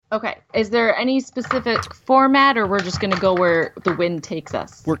Okay. Is there any specific format, or we're just going to go where the wind takes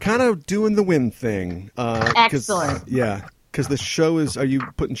us? We're kind of doing the wind thing. Excellent. Yeah, because the show is... Are you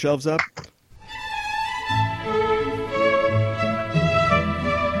putting shelves up?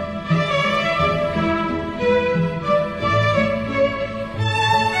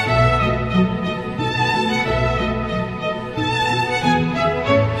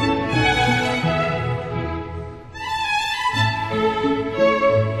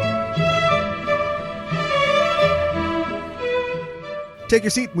 Take your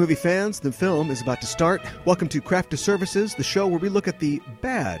seat, movie fans. The film is about to start. Welcome to Craft to Services, the show where we look at the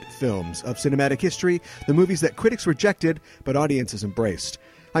bad films of cinematic history, the movies that critics rejected but audiences embraced.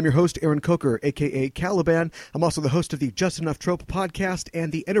 I'm your host, Aaron Coker, a.k.a. Caliban. I'm also the host of the Just Enough Trope podcast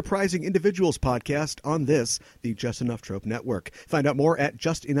and the Enterprising Individuals podcast on the Just Enough Trope network. Find out more at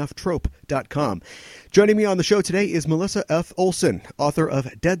justenough.trope.com. Joining me on the show today is Melissa F. Olson, author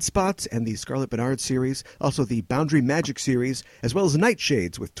of Dead Spots and the Scarlet Bernard series, also the Boundary Magic series, as well as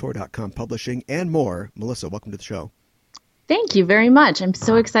Nightshades with Tor.com Publishing, and more. Melissa, welcome to the show. Thank you very much. I'm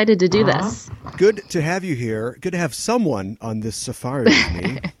so excited to do this. Good to have you here. Good to have someone on this safari with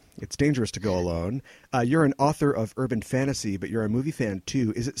me. It's dangerous to go alone. You're an author of urban fantasy, but you're a movie fan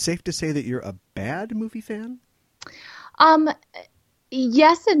too. Is it safe to say that you're a bad movie fan?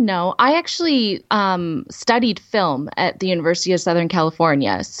 Yes and no. I actually studied film at the University of Southern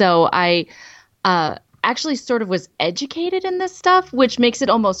California. So I actually sort of was educated in this stuff, which makes it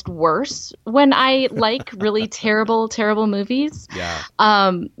almost worse when I like really terrible movies. Yeah.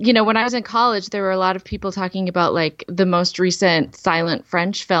 When I was in college, there were a lot of people talking about like the most recent silent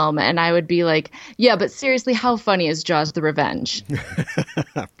French film. And I would be like, yeah, but seriously, how funny is Jaws the Revenge?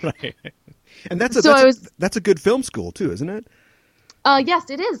 Right. And that's a good film school too, isn't it? Yes,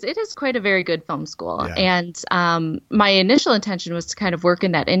 it is. It is quite a very good film school. Yeah. And my initial intention was to kind of work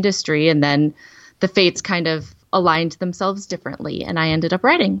in that industry, and then the fates kind of aligned themselves differently, and I ended up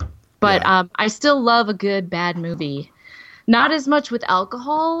writing. But I still love a good bad movie. Not as much with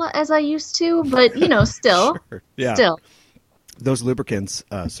alcohol as I used to, but still. Sure. Yeah. Still. Those lubricants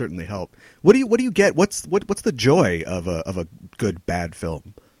certainly help. What do you get? What's the joy of a good bad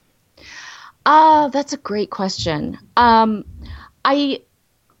film? That's a great question. When I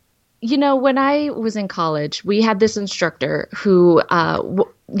was in college, we had this instructor who,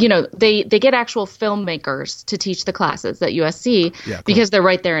 they get actual filmmakers to teach the classes at USC because they're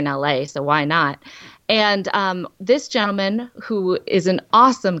right there in LA. So why not? And this gentleman, who is an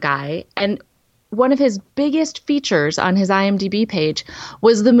awesome guy, and one of his biggest features on his IMDb page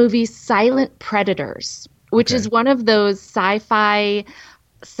was the movie Silent Predators, which is one of those sci-fi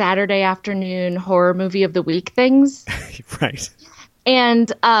Saturday afternoon horror movie of the week things. Right.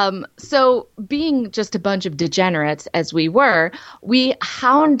 And so being just a bunch of degenerates as we were, we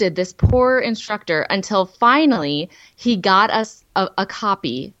hounded this poor instructor until finally he got us a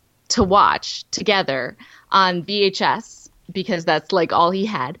copy to watch together on VHS, because that's like all he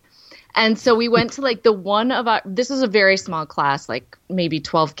had. And so we went to like this was a very small class, like maybe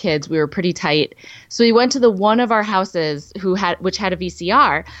 12 kids. We were pretty tight. So we went to the one of our houses which had a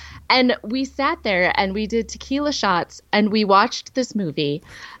VCR. And we sat there and we did tequila shots and we watched this movie.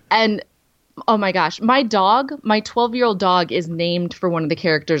 And oh my gosh, my 12-year-old dog is named for one of the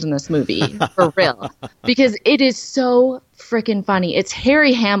characters in this movie, for real. Because it is so freaking funny. It's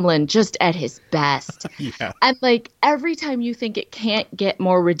Harry Hamlin just at his best. Yeah. And like every time you think it can't get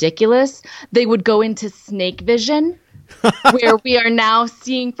more ridiculous, they would go into snake vision, where we are now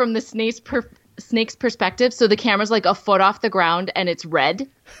seeing from the snake's perspective. So the camera's like a foot off the ground and it's red.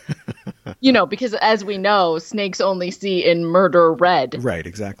 Because as we know, snakes only see in murder red. Right,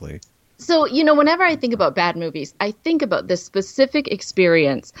 exactly. So, whenever I think about bad movies, I think about this specific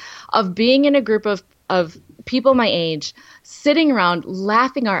experience of being in a group of people my age, sitting around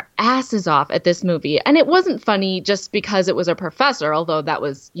laughing our asses off at this movie. And it wasn't funny just because it was a professor, although that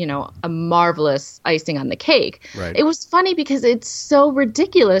was, a marvelous icing on the cake. Right. It was funny because it's so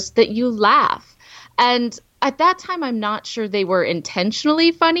ridiculous that you laugh. And at that time, I'm not sure they were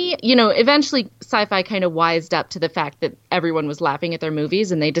intentionally funny. Eventually sci-fi kind of wised up to the fact that everyone was laughing at their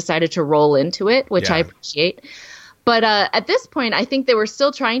movies and they decided to roll into it, which I appreciate. But at this point, I think they were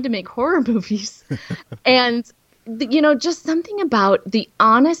still trying to make horror movies. And, just something about the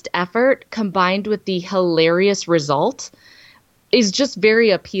honest effort combined with the hilarious result is just very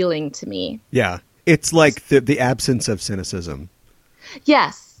appealing to me. Yeah. It's like the absence of cynicism.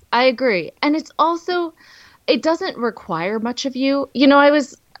 Yes, I agree. And it's also... it doesn't require much of you. I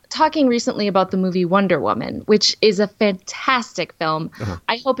was talking recently about the movie Wonder Woman, which is a fantastic film.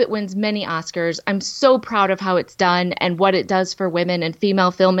 I hope it wins many Oscars. I'm so proud of how it's done and what it does for women and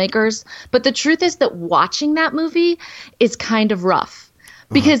female filmmakers. But the truth is that watching that movie is kind of rough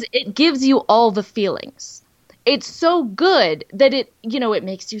because it gives you all the feelings. It's so good that it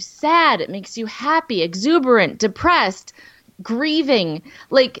makes you sad, it makes you happy, exuberant, depressed, grieving.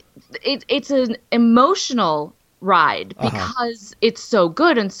 Like it's an emotional ride because it's so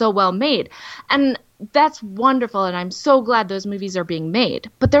good and so well made. And that's wonderful, and I'm so glad those movies are being made.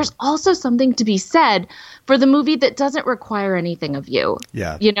 But there's also something to be said for the movie that doesn't require anything of you.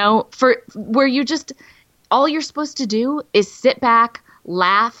 Yeah. For where you just all you're supposed to do is sit back,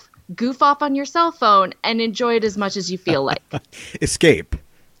 laugh, goof off on your cell phone, and enjoy it as much as you feel like. Escape.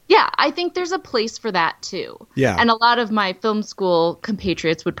 Yeah, I think there's a place for that too. Yeah. And a lot of my film school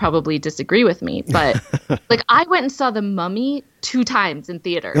compatriots would probably disagree with me, but like I went and saw The Mummy 2 times in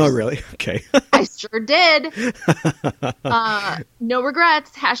theaters. Oh, really? Okay. I sure did. No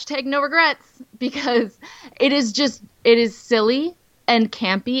regrets. # no regrets. Because it is silly and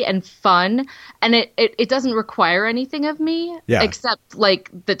campy and fun, and it doesn't require anything of me except like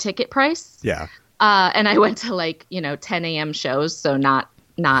the ticket price. Yeah. And I went to 10 a.m. shows, so not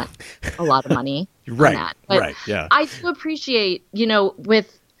a lot of money right, on that. But right, yeah. I do appreciate,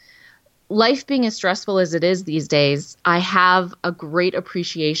 with life being as stressful as it is these days, I have a great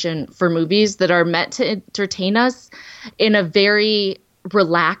appreciation for movies that are meant to entertain us in a very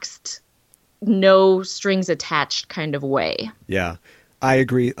relaxed, no strings attached kind of way. Yeah, I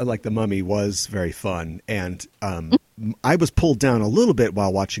agree. Like The Mummy was very fun, and I was pulled down a little bit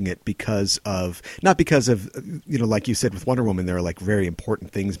while watching it not because of, like you said with Wonder Woman, there are like very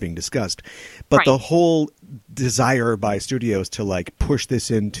important things being discussed, but the whole desire by studios to like push this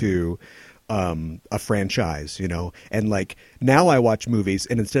into a franchise, and like now I watch movies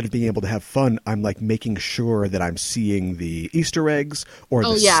and instead of being able to have fun, I'm like making sure that I'm seeing the Easter eggs or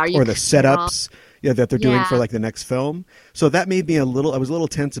the setups that they're doing for like the next film. So that made me I was a little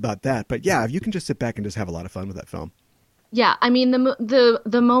tense about that. But yeah, if you can just sit back and just have a lot of fun with that film. Yeah, I mean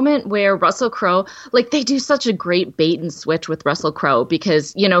the moment where Russell Crowe, like they do such a great bait and switch with Russell Crowe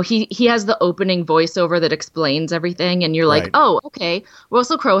because he has the opening voiceover that explains everything, and you're like, oh, okay,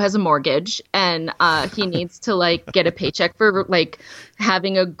 Russell Crowe has a mortgage and he needs to like get a paycheck for like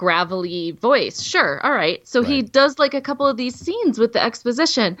having a gravelly voice. Sure, all right. So he does like a couple of these scenes with the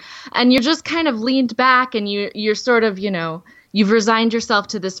exposition, and you're just kind of leaned back and you're sort of you've resigned yourself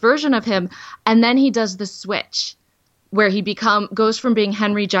to this version of him, and then he does the switch where he goes from being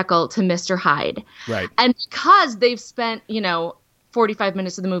Henry Jekyll to Mr. Hyde. Right. And because they've spent, 45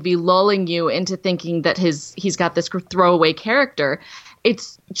 minutes of the movie lulling you into thinking that he's got this throwaway character,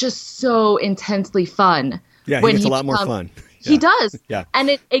 it's just so intensely fun. Yeah, he gets a lot more fun. He does. Yeah.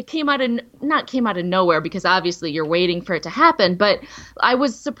 And it came out of nowhere because obviously you're waiting for it to happen, but I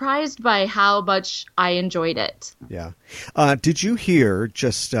was surprised by how much I enjoyed it. Yeah. Did you hear,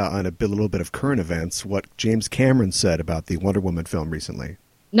 just on a little bit of current events, what James Cameron said about the Wonder Woman film recently?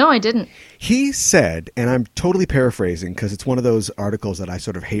 No, I didn't. He said, and I'm totally paraphrasing because it's one of those articles that I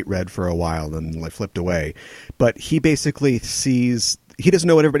sort of hate read for a while and like flipped away, but he basically he doesn't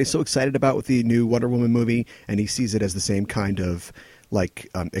know what everybody's so excited about with the new Wonder Woman movie, and he sees it as the same kind of like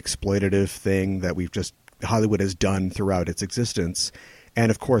exploitative thing that Hollywood has done throughout its existence,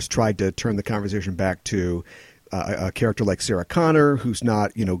 and of course tried to turn the conversation back to a character like Sarah Connor, who's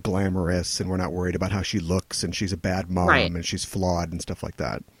not glamorous, and we're not worried about how she looks, and she's a bad mom, and she's flawed and stuff like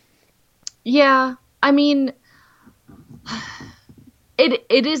that. Yeah, I mean,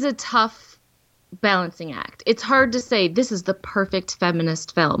 it is a tough balancing act. It's hard to say this is the perfect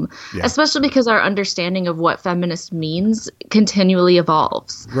feminist film, especially because our understanding of what feminist means continually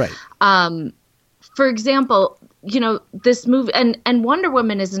evolves. Right. For example, this movie and Wonder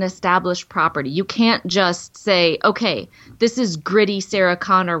Woman is an established property. You can't just say, okay, this is gritty Sarah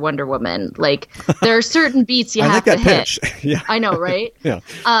Connor Wonder Woman. Like there are certain beats you have to hit. Yeah. I know, right? Yeah.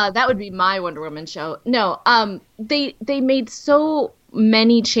 That would be my Wonder Woman show. No, they made so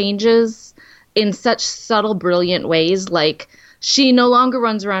many changes in such subtle, brilliant ways. Like she no longer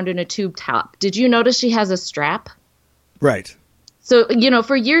runs around in a tube top. Did you notice she has a strap? Right. So,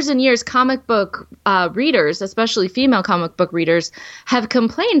 for years and years, comic book readers, especially female comic book readers, have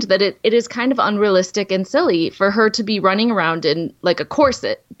complained that it is kind of unrealistic and silly for her to be running around in like a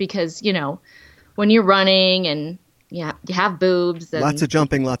corset because, when you're running and you have boobs. And lots of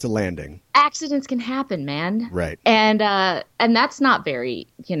jumping, lots of landing. Accidents can happen, man. Right. And that's not very,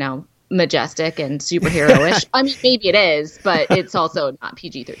 majestic and superhero-ish. I mean, maybe it is, but it's also not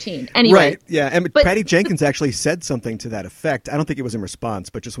PG-13. Anyway. Right, yeah. And Patty Jenkins actually said something to that effect. I don't think it was in response,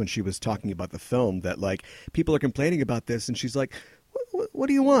 but just when she was talking about the film, that, like, people are complaining about this, and she's like, what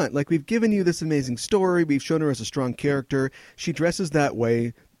do you want? Like, we've given you this amazing story. We've shown her as a strong character. She dresses that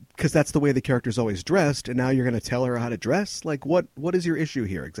way because that's the way the character's always dressed, and now you're going to tell her how to dress? Like, what is your issue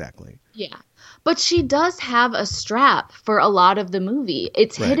here exactly? Yeah. But she does have a strap for a lot of the movie.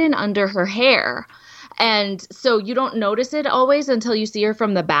 It's hidden under her hair. And so you don't notice it always until you see her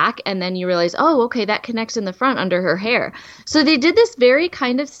from the back, and then you realize, oh, okay, that connects in the front under her hair. So they did this very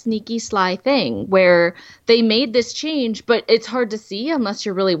kind of sneaky, sly thing where they made this change, but it's hard to see unless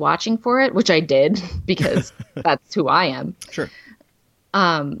you're really watching for it, which I did because that's who I am. Sure.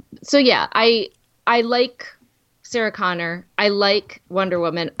 So yeah, I like Sarah Connor. I like Wonder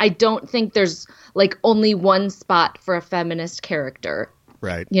Woman. I don't think there's like only one spot for a feminist character.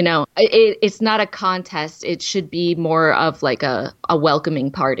 Right. You know, it's not a contest. It should be more of like a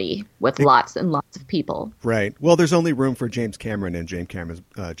welcoming party with lots and lots of people. Right. Well, there's only room for James Cameron in James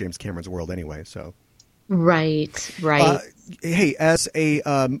Cameron's world anyway, so. Right. Hey, as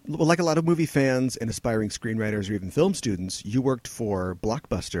like a lot of movie fans and aspiring screenwriters or even film students, you worked for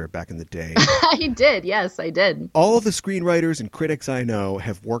Blockbuster back in the day. I did. Yes, I did. All the screenwriters and critics I know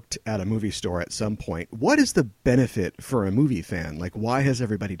have worked at a movie store at some point. What is the benefit for a movie fan? Like, why has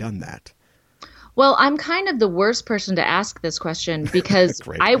everybody done that? Well, I'm kind of the worst person to ask this question because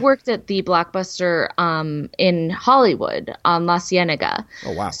I worked at the Blockbuster in Hollywood on La Cienega.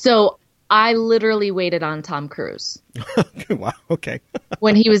 Oh, wow. So I literally waited on Tom Cruise. Wow. Okay.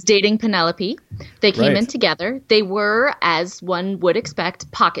 When he was dating Penelope, they came in together. They were, as one would expect,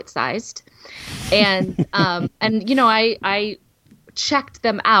 pocket-sized, and you know, I checked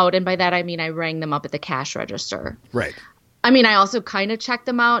them out, and by that I mean I rang them up at the cash register. Right. I mean, I also kind of checked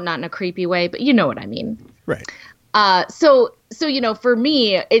them out, not in a creepy way, but you know what I mean. Right. So you know, for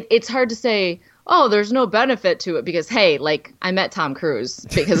me, it's hard to say, oh, there's no benefit to it because, hey, like I met Tom Cruise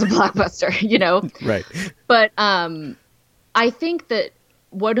because of Blockbuster, you know? Right. But I think that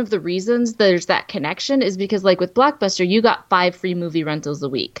one of the reasons there's that connection is because, like with Blockbuster, you got 5 free movie rentals a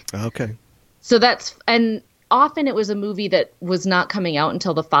week. Okay. So and often it was a movie that was not coming out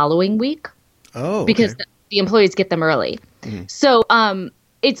until the following week. Oh, because the employees get them early. Mm-hmm. So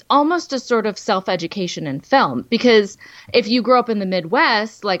it's almost a sort of self-education in film, because if you grow up in the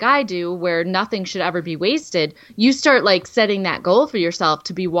Midwest, like I do, where nothing should ever be wasted, you start like setting that goal for yourself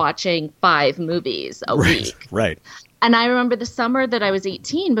to be watching 5 movies a week. Right. And I remember the summer that I was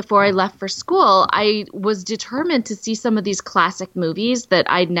 18, before I left for school, I was determined to see some of these classic movies that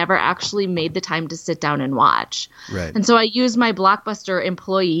I'd never actually made the time to sit down and watch. Right. And so I used my Blockbuster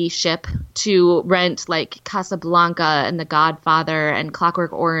employeeship to rent like Casablanca and The Godfather and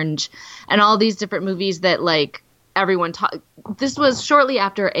Clockwork Orange and all these different movies that like everyone this was shortly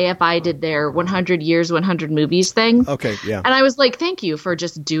after AFI did their 100 years, 100 movies thing. Okay, yeah. And I was like, thank you for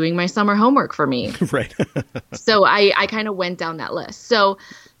just doing my summer homework for me. Right. So I kind of went down that list. So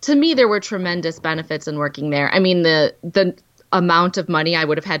to me, there were tremendous benefits in working there. I mean, the amount of money I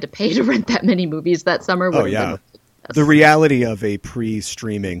would have had to pay to rent that many movies that summer would have been the reality of a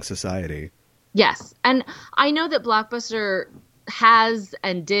pre-streaming society. Yes. And I know that Blockbuster has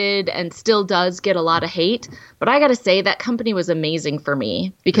and did and still does get a lot of hate, but I gotta say that company was amazing for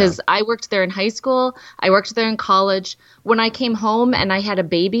me because I worked there in high school, I worked there in college. When I came home and I had a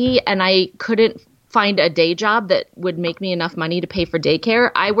baby and I couldn't find a day job that would make me enough money to pay for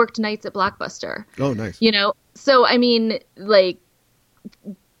daycare, I worked nights at Blockbuster. Oh, nice. You know, so I mean, like,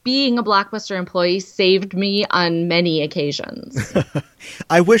 being a Blockbuster employee saved me on many occasions.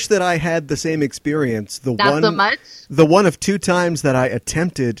 I wish that I had the same experience. Not so much? The one of 2 times that I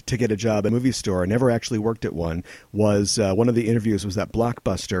attempted to get a job at a movie store, never actually worked at one, was one of the interviews was at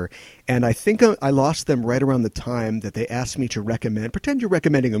Blockbuster. And I think I lost them right around the time that they asked me to pretend you're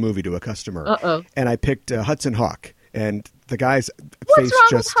recommending a movie to a customer. Uh-oh. And I picked Hudson Hawk. And the guy's What's face wrong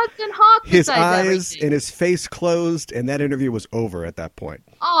just with Hudson Hawk? His eyes everything? and his face closed, and that interview was over at that point.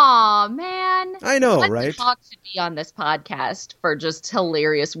 Aw, man. I know, Hudson right? Hawk should be on this podcast for just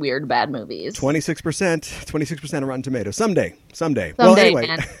hilarious, weird, bad movies. 26% of Rotten Tomatoes. Someday. Well, anyway,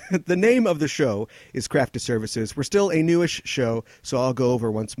 man. The name of the show is Craft to Services. We're still a newish show, so I'll go over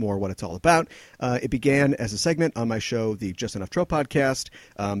once more what it's all about. It began as a segment on my show, the Just Enough Trope podcast,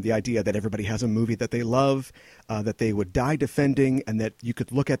 the idea that everybody has a movie that they love. that they would die defending, and that you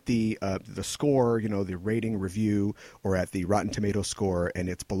could look at the score, the rating review, or at the Rotten Tomato score, and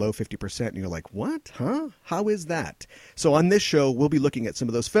it's below 50%, and you're like, what? Huh? How is that? So on this show, we'll be looking at some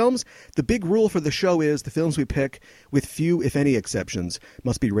of those films. The big rule for the show is the films we pick, with few, if any, exceptions,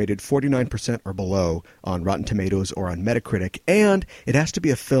 must be rated 49% or below on Rotten Tomatoes or on Metacritic, and it has to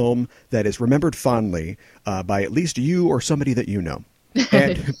be a film that is remembered fondly by at least you or somebody that you know.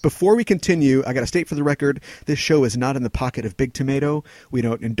 And before we continue, I got to state for the record, this show is not in the pocket of Big Tomato. We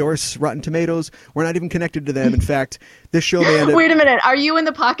don't endorse Rotten Tomatoes. We're not even connected to them. In fact, this show may end up... Wait a minute. Are you in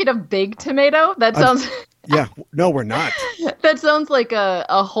the pocket of Big Tomato? That sounds... Yeah. No, we're not. That sounds like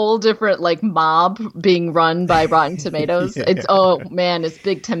a whole different mob being run by Rotten Tomatoes. Yeah. It's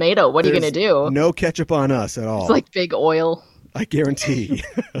Big Tomato. What are you going to do? No ketchup on us at all. It's like Big Oil. I guarantee.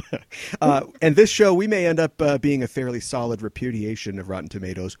 And this show, we may end up being a fairly solid repudiation of Rotten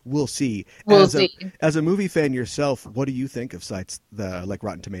Tomatoes. We'll see. As a movie fan yourself, what do you think of sites like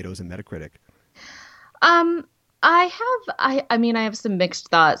Rotten Tomatoes and Metacritic? I have some mixed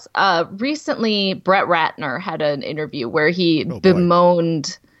thoughts. Recently, Brett Ratner had an interview where he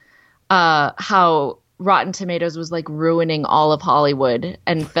bemoaned how Rotten Tomatoes was ruining all of Hollywood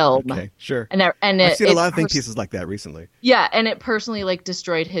and film. Okay, sure. And I've seen a lot of think pieces like that recently. Yeah, and it personally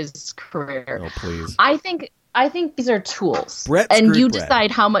destroyed his career. Oh, please. I think these are tools. And you decide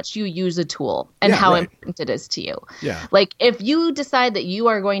how much you use a tool and how important it is to you. Yeah. If you decide that you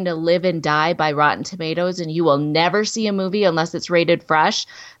are going to live and die by Rotten Tomatoes and you will never see a movie unless it's rated fresh,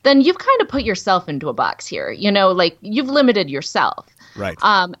 then you've kind of put yourself into a box here. You've limited yourself. Right.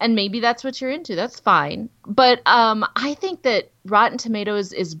 And maybe that's what you're into. That's fine. But I think that Rotten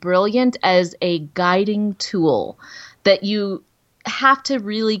Tomatoes is brilliant as a guiding tool that you have to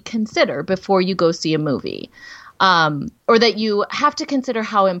really consider before you go see a movie. Or that you have to consider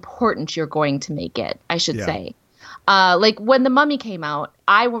how important you're going to make it, I should say. When The Mummy came out,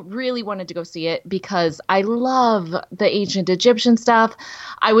 I really wanted to go see it because I love the ancient Egyptian stuff.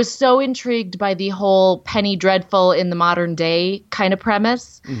 I was so intrigued by the whole Penny Dreadful in the modern day kind of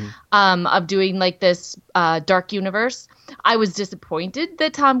premise of doing this dark universe. I was disappointed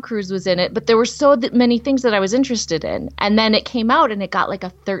that Tom Cruise was in it, but there were so many things that I was interested in. And then it came out and it got a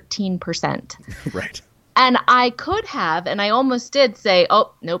 13%. Right. And I could have, and I almost did say,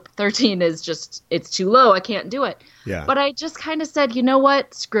 oh, nope, 13 is just, it's too low. I can't do it. Yeah. But I just kind of said, you know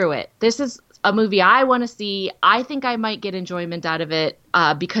what? Screw it. This is a movie I want to see. I think I might get enjoyment out of it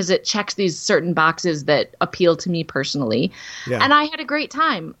because it checks these certain boxes that appeal to me personally. Yeah. And I had a great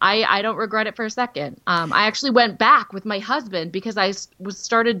time. I don't regret it for a second. I actually went back with my husband because I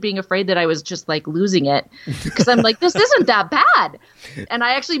started being afraid that I was just losing it because I'm this isn't that bad. And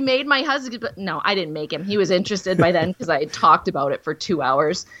I actually made my husband, but no, I didn't make him. He was interested by then because I had talked about it for 2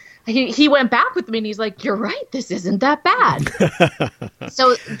 hours. He went back with me and he's like, you're right, this isn't that bad.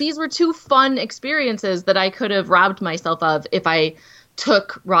 So these were two fun experiences that I could have robbed myself of if I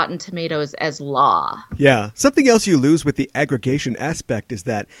took Rotten Tomatoes as law. Yeah. Something else you lose with the aggregation aspect is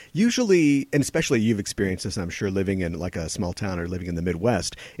that usually, and especially you've experienced this, I'm sure, living in a small town or living in the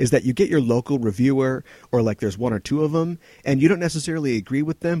Midwest, is that you get your local reviewer or there's one or two of them and you don't necessarily agree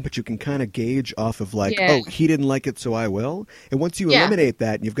with them, but you can kind of gauge off of oh, he didn't like it, so I will. And once you eliminate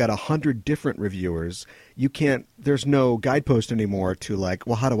that and you've got 100 different reviewers, there's no guidepost anymore to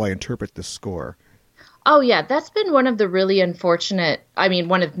well, how do I interpret this score? Oh, yeah. That's been one of the really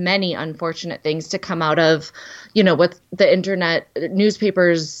one of many unfortunate things to come out of, with the internet,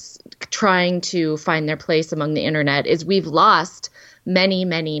 newspapers trying to find their place among the internet is we've lost many,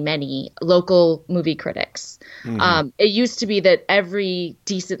 many, many local movie critics. Mm-hmm. It used to be that every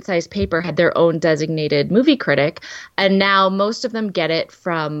decent-sized paper had their own designated movie critic, and now most of them get it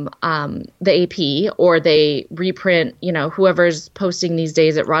from the AP, or they reprint, whoever's posting these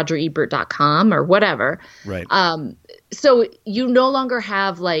days at rogerebert.com or whatever. Right. So you no longer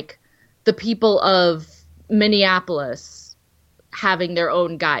have the people of Minneapolis having their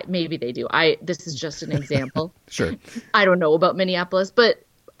own guide. Maybe they do. This is just an example. Sure. I don't know about Minneapolis, but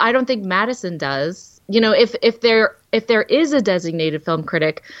I don't think Madison does. If there is a designated film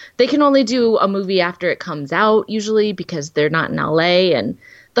critic, they can only do a movie after it comes out usually because they're not in LA, and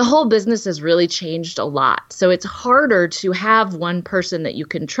the whole business has really changed a lot. So it's harder to have one person that you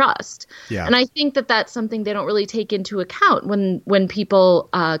can trust. Yeah. And I think that that's something they don't really take into account when people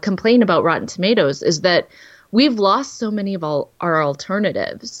complain about Rotten Tomatoes, is that we've lost so many of our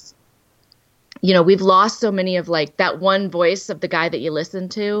alternatives. We've lost so many of that one voice of the guy that you listen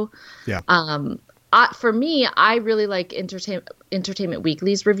to. Yeah. For me, I really like Entertainment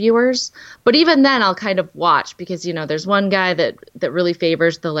Weekly's reviewers, but even then I'll kind of watch because, there's one guy that really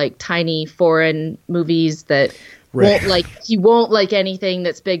favors the like tiny foreign movies that Right. he won't like anything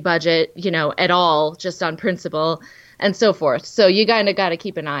that's big budget, at all, just on principle and so forth. So you kind of got to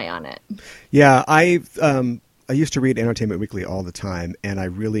keep an eye on it. Yeah, I used to read Entertainment Weekly all the time, and I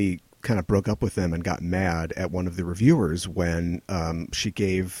really kind of broke up with them and got mad at one of the reviewers when she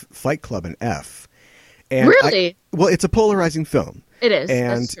gave Fight Club an F. And Really? Well, it's a polarizing film. It is.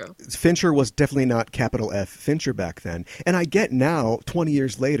 And That's true. Fincher was definitely not capital F Fincher back then. And I get now, 20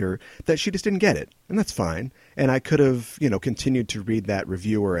 years later, that she just didn't get it. And that's fine. And I could have, continued to read that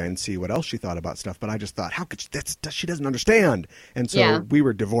reviewer and see what else she thought about stuff. But I just thought, how could she doesn't understand. And so we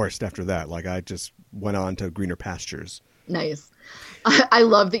were divorced after that. Like, I just went on to greener pastures. Nice. I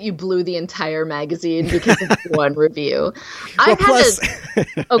love that you blew the entire magazine because of one review.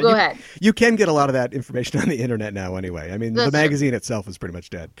 Go ahead. You can get a lot of that information on the internet now anyway. I mean, the magazine itself is pretty much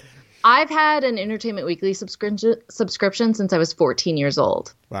dead. I've had an Entertainment Weekly subscription since I was 14 years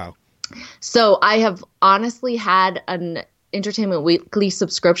old. Wow. So I have honestly had an Entertainment Weekly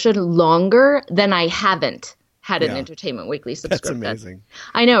subscription longer than I haven't had an Entertainment Weekly subscription. That's amazing.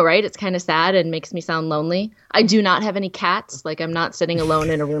 I know, right? It's kind of sad and makes me sound lonely. I do not have any cats. Like, I'm not sitting alone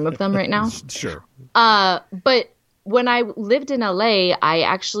in a room with them right now. Sure. But when I lived in LA,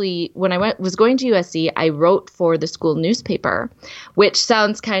 when I was going to USC, I wrote for the school newspaper, which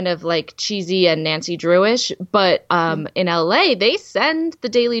sounds kind of like cheesy and Nancy Drew-ish. But in LA, they send the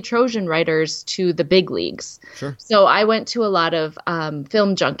Daily Trojan writers to the big leagues. Sure. So I went to a lot of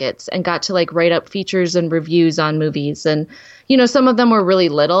film junkets and got to like write up features and reviews on movies. And, some of them were really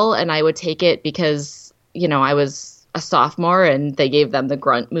little and I would take it because, I was a sophomore and they gave them the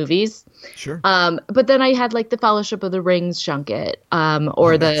grunt movies. Sure. But then I had like the Fellowship of the Rings junket,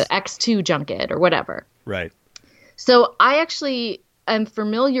 or the X2 junket or whatever. Right. So I actually am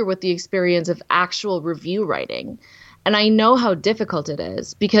familiar with the experience of actual review writing. And I know how difficult it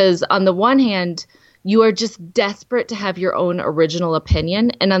is because on the one hand, you are just desperate to have your own original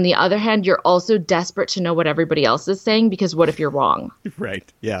opinion. And on the other hand, you're also desperate to know what everybody else is saying because what if you're wrong?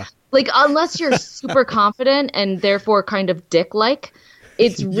 Right. Yeah. Like, unless you're super confident and therefore kind of dick-like,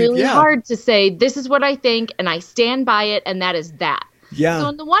 it's really hard to say, this is what I think, and I stand by it, and that is that. Yeah. So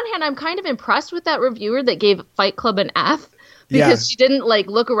on the one hand, I'm kind of impressed with that reviewer that gave Fight Club an F, because she didn't, like,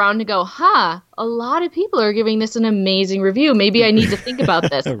 look around and go, a lot of people are giving this an amazing review. Maybe I need to think about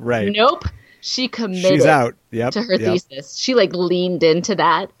this. Right. Nope. She committed She's out. to her thesis. She like leaned into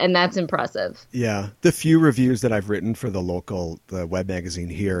that, and that's impressive. Yeah. The few reviews that I've written for the web magazine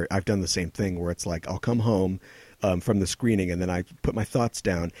here, I've done the same thing where it's like I'll come home from the screening and then I put my thoughts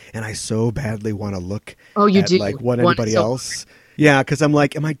down and I so badly want to look at like what anybody else. Yeah, because I'm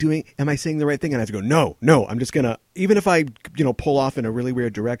like, am I saying the right thing? And I have to go, no, I'm just gonna, even if I pull off in a really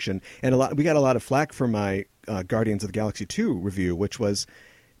weird direction. And we got a lot of flack for my Guardians of the Galaxy 2 review, which was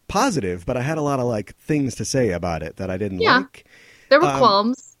positive, but I had a lot of like things to say about it that I didn't like. There were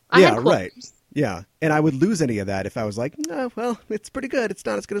qualms. I had qualms. Right. Yeah. And I would lose any of that if I was like, no, well, it's pretty good. It's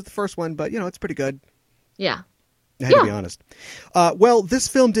not as good as the first one, but it's pretty good. Yeah. I had to be honest. Well, this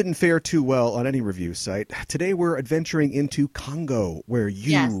film didn't fare too well on any review site. Today we're adventuring into Congo, where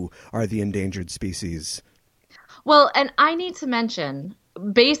you are the endangered species. Well, and I need to mention,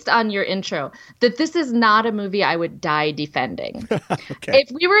 based on your intro, that this is not a movie I would die defending. Okay.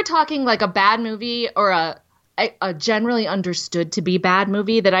 If we were talking like a bad movie or a generally understood to be bad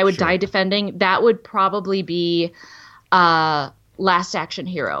movie that I would die defending, that would probably be Last Action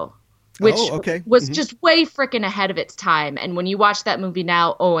Hero, which was just way freaking ahead of its time. And when you watch that movie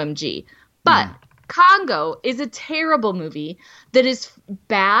now, OMG. But Congo is a terrible movie that is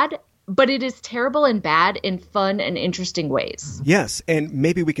bad, but it is terrible and bad in fun and interesting ways. Yes, and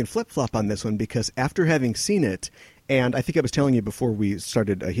maybe we can flip-flop on this one because after having seen it, and I think I was telling you before we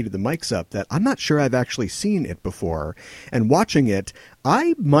started heated the mics up that I'm not sure I've actually seen it before. And watching it,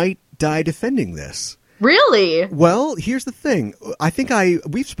 I might die defending this. Really? Well, here's the thing. I think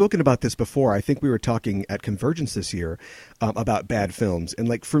we've spoken about this before. I think we were talking at Convergence this year about bad films. And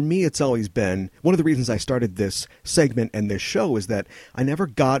like for me, it's always been one of the reasons I started this segment and this show is that I never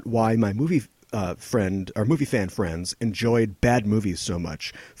got why my movie fan friends enjoyed bad movies so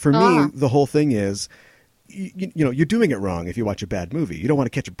much. For me, the whole thing is, you're doing it wrong if you watch a bad movie. You don't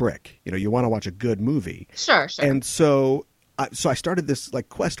want to catch a brick. You want to watch a good movie. Sure. And so I started this like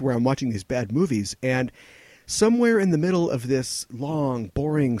quest where I'm watching these bad movies, and somewhere in the middle of this long,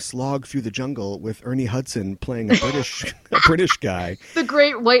 boring slog through the jungle with Ernie Hudson playing a British guy, the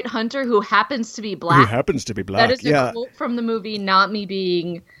Great White Hunter who happens to be black. That is a quote from the movie, not me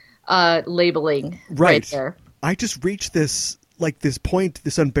being labeling right there. I just reached this point,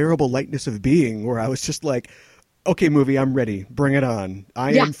 this unbearable lightness of being where I was just like, okay, movie, I'm ready. Bring it on.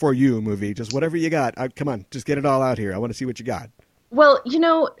 I am for you, movie. Just whatever you got. Come on, just get it all out here. I want to see what you got. Well,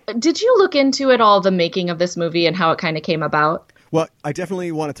 did you look into at all the making of this movie and how it kind of came about? Well, I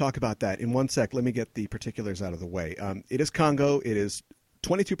definitely want to talk about that. In one sec, let me get the particulars out of the way. It is Congo. It is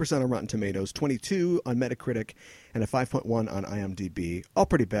 22% on Rotten Tomatoes, 22 on Metacritic, and a 5.1 on IMDb. All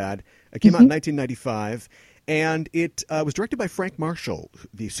pretty bad. It came out in 1995, and it was directed by Frank Marshall,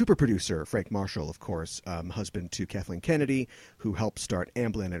 the super producer, Frank Marshall, of course, husband to Kathleen Kennedy, who helped start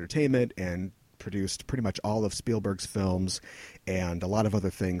Amblin Entertainment and produced pretty much all of Spielberg's films and a lot of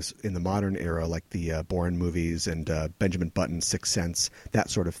other things in the modern era, like the Bourne movies and Benjamin Button's Sixth Sense, that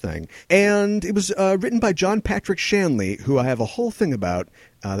sort of thing. And it was written by John Patrick Shanley, who I have a whole thing about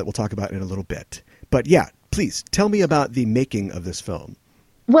that we'll talk about in a little bit. But yeah, please tell me about the making of this film.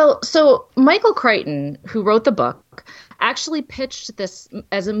 Well, so Michael Crichton, who wrote the book, actually pitched this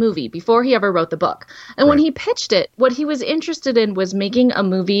as a movie before he ever wrote the book. And when he pitched it, what he was interested in was making a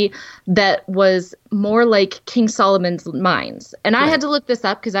movie that was more like King Solomon's Mines. And I had to look this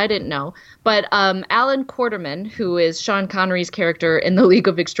up because I didn't know. But Alan Quarterman, who is Sean Connery's character in The League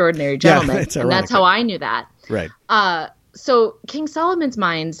of Extraordinary Gentlemen, and that's how I knew that. Right. So King Solomon's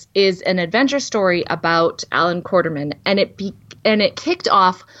Mines is an adventure story about Alan Quarterman, and it kicked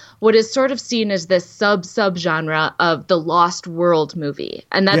off what is sort of seen as this sub-genre of the Lost World movie.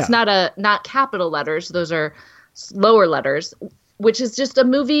 And that's not capital letters, those are lower letters, which is just a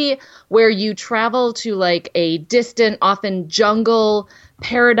movie where you travel to like a distant, often jungle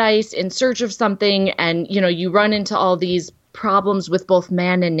paradise in search of something, and you run into all these problems with both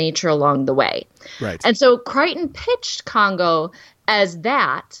man and nature along the way. Right. And so Crichton pitched Congo as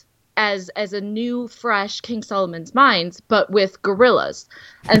that, as a new, fresh King Solomon's Mines, but with gorillas,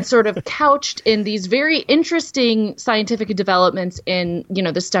 and sort of couched in these very interesting scientific developments in,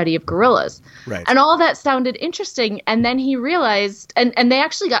 the study of gorillas. Right. And all that sounded interesting. And then he realized, and they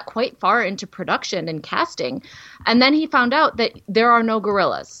actually got quite far into production and casting. And then he found out that there are no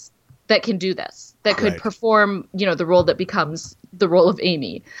gorillas that can do this, that could perform, the role that becomes the role of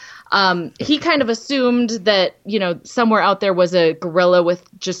Amy. He kind of assumed that, somewhere out there was a gorilla with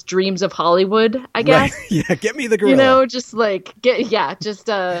just dreams of Hollywood, I guess. Right. Yeah, get me the gorilla. Just like,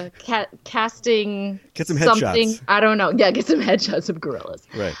 casting get some something. Headshots. I don't know. Yeah, get some headshots of gorillas.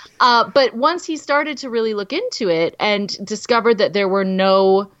 Right. But once he started to really look into it and discovered that there were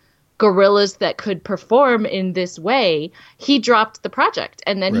no gorillas that could perform in this way, he dropped the project.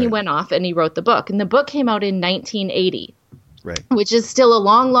 And then he went off and he wrote the book. And the book came out in 1980. Right. Which is still a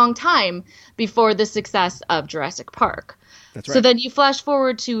long, long time before the success of Jurassic Park. That's right. So then you flash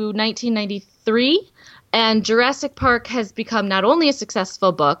forward to 1993, and Jurassic Park has become not only a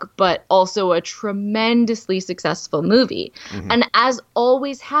successful book, but also a tremendously successful movie. Mm-hmm. And as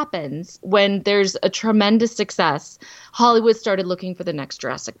always happens, when there's a tremendous success, Hollywood started looking for the next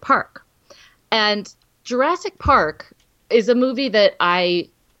Jurassic Park. And Jurassic Park is a movie that I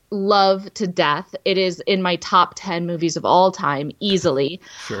love to death. It is in my top 10 movies of all time, easily.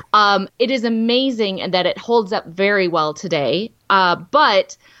 Sure. It is amazing and that it holds up very well today.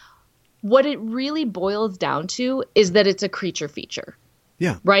 But what it really boils down to is that it's a creature feature.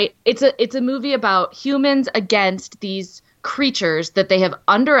 Yeah. Right? It's a movie about humans against these creatures that they have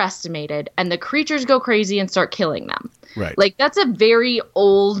underestimated, and the creatures go crazy and start killing them. Right. Like, that's a very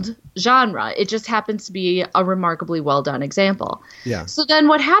old genre. It just happens to be a remarkably well done example. Yeah. So then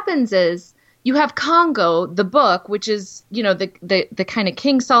what happens is you have Congo, the book, which is, the kind of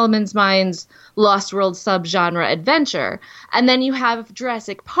King Solomon's Mines, Lost World subgenre adventure. And then you have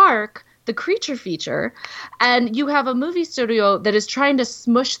Jurassic Park, the creature feature, and you have a movie studio that is trying to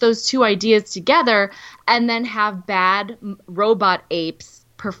smush those two ideas together and then have bad robot apes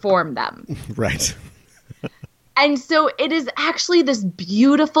perform them. Right. And so it is actually this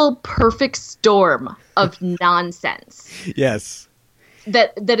beautiful, perfect storm of nonsense. Yes.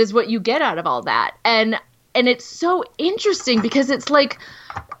 That is what you get out of all that. And it's so interesting because it's like,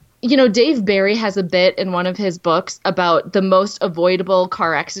 Dave Barry has a bit in one of his books about the most avoidable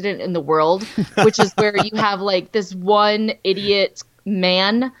car accident in the world, which is where you have like this one idiot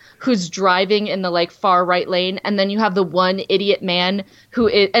man who's driving in the like far right lane, and then you have the one idiot man who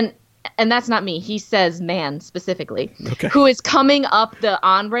is and that's not me. He says man specifically, who is coming up the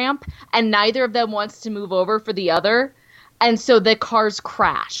on-ramp, and neither of them wants to move over for the other. And so the cars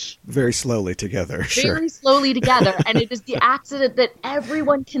crash. Very slowly together. Very slowly together. And it is the accident that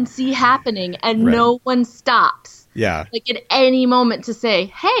everyone can see happening and no one stops. Yeah. Like at any moment to say,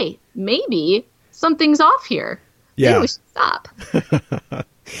 hey, maybe something's off here. Yeah. Maybe we should stop.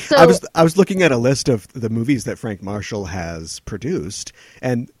 So I was looking at a list of the movies that Frank Marshall has produced,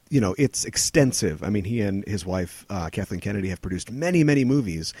 and it's extensive. I mean, he and his wife Kathleen Kennedy have produced many, many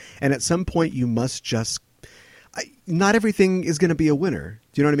movies, and at some point you must just. Not everything is going to be a winner.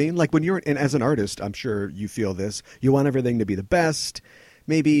 Do you know what I mean? Like when and as an artist, I'm sure you feel this. You want everything to be the best.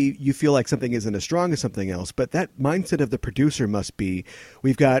 Maybe you feel like something isn't as strong as something else, but that mindset of the producer must be,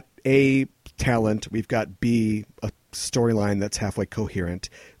 we've got A, talent, we've got B, a storyline that's halfway coherent,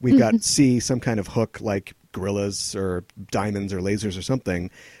 we've got C, some kind of hook like gorillas or diamonds or lasers or something.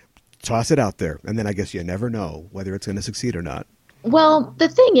 Toss it out there, and then I guess you never know whether it's going to succeed or not. Well, the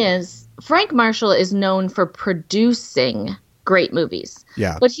thing is, Frank Marshall is known for producing great movies.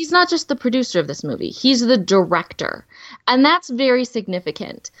 Yeah. But he's not just the producer of this movie. He's the director. And that's very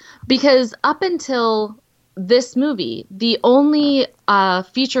significant because up until this movie, the only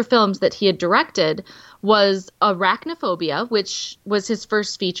feature films that he had directed was Arachnophobia, which was his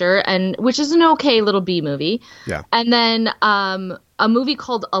first feature, and which is an okay little B movie. Yeah. And then a movie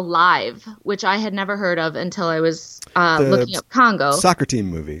called Alive, which I had never heard of until I was looking up Congo. Soccer team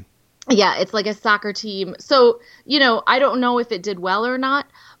movie. Yeah, it's like a soccer team. So, I don't know if it did well or not,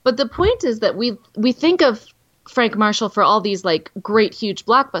 but the point is that we think of Frank Marshall for all these like great, huge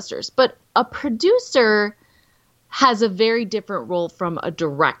blockbusters, but a producer has a very different role from a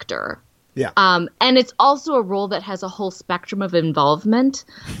director. Yeah. And it's also a role that has a whole spectrum of involvement.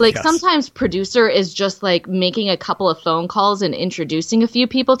 Like Yes. Sometimes producer is just like making a couple of phone calls and introducing a few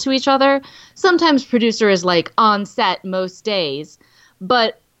people to each other. Sometimes producer is like on set most days,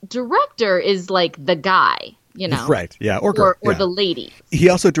 but director is like the guy, Right. Yeah. Or the lady. He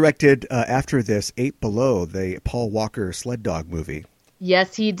also directed after this 8 Below, the Paul Walker sled dog movie.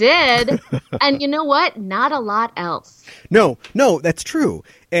 Yes, he did. And you know what? Not a lot else. No, that's true.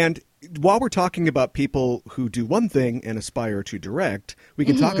 And while we're talking about people who do one thing and aspire to direct, we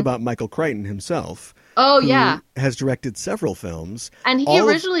can talk about Michael Crichton himself. Oh, who yeah. has directed several films. And he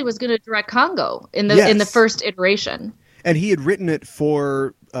originally was going to direct Congo in the first iteration. And he had written it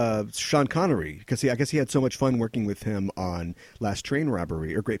for Sean Connery because I guess he had so much fun working with him on Last Train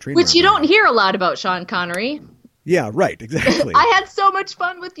Robbery or Great Train Robbery. Which you don't hear a lot about Sean Connery. Yeah, right, exactly. I had so much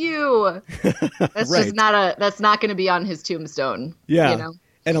fun with you. That's Right. just that's not going to be on his tombstone. Yeah.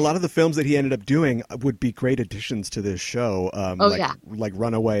 And a lot of the films that he ended up doing would be great additions to this show. Like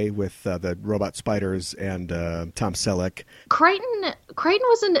Runaway with the robot spiders and Tom Selleck. Crichton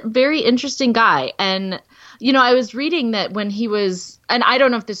was a very interesting guy. And, I was reading that when he was, and I don't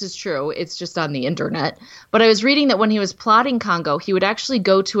know if this is true, it's just on the internet, but I was reading that when he was plotting Congo, he would actually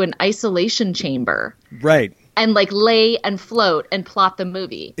go to an isolation chamber. Right. And like lay and float and plot the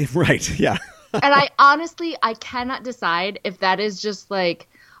movie. Right, yeah. And I cannot decide if that is just like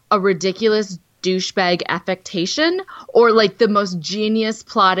a ridiculous douchebag affectation or like the most genius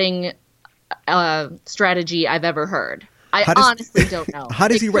plotting strategy I've ever heard. I honestly don't know. How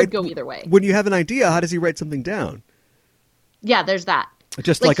does he write? Go either way. When you have an idea, how does he write something down? Yeah, there's that.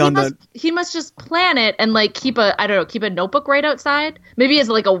 Just he must just plan it and like keep a notebook right outside. Maybe he has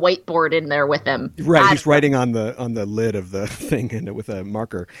like a whiteboard in there with him. Right, he's writing on the lid of the thing and with a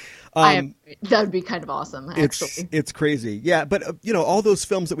marker. That would be kind of awesome. Actually, it's crazy. Yeah, but all those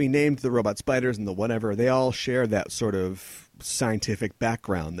films that we named, the robot spiders and the whatever, they all share that sort of scientific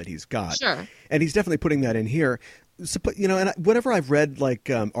background that he's got. Sure, and he's definitely putting that in here. So, and whenever I've read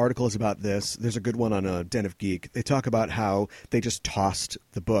like articles about this, there's a good one on Den of Geek. They talk about how they just tossed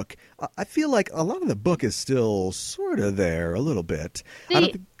the book. I feel like a lot of the book is still sort of there a little bit.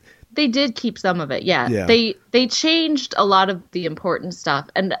 They did keep some of it, yeah. Yeah. They changed a lot of the important stuff,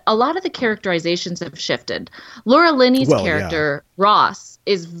 and a lot of the characterizations have shifted. Laura Linney's character, Ross,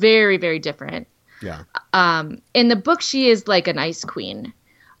 is very, very different. Yeah. In the book, she is like an ice queen.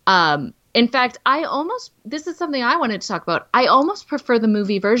 In fact, this is something I wanted to talk about. I almost prefer the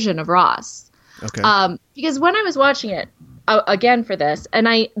movie version of Ross. Okay. Because when I was watching it, again for this, and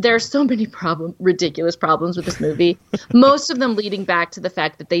there are so many ridiculous problems with this movie, most of them leading back to the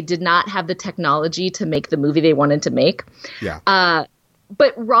fact that they did not have the technology to make the movie they wanted to make. Yeah.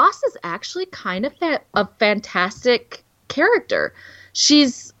 But Ross is actually kind of a fantastic character.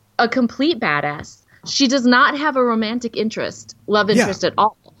 She's a complete badass. She does not have a romantic love interest at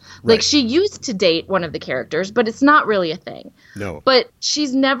all. Right. Like, she used to date one of the characters, but it's not really a thing. No. But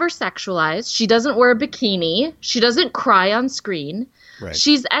she's never sexualized. She doesn't wear a bikini. She doesn't cry on screen. Right.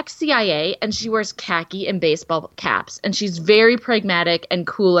 She's ex-CIA, and she wears khaki and baseball caps. And she's very pragmatic and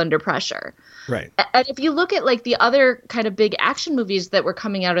cool under pressure. Right. And if you look at, like, the other kind of big action movies that were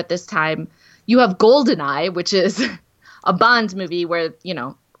coming out at this time, you have GoldenEye, which is a Bond movie where,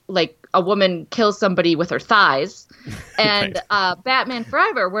 like, a woman kills somebody with her thighs, and Right. Batman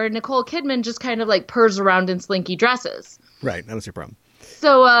Forever, where Nicole Kidman just kind of like purrs around in slinky dresses. Right. I don't see a problem.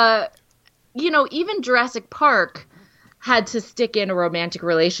 So, even Jurassic Park had to stick in a romantic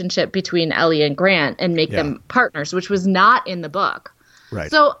relationship between Ellie and Grant and make Yeah. them partners, which was not in the book. Right.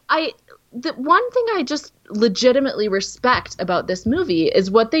 So the one thing I just legitimately respect about this movie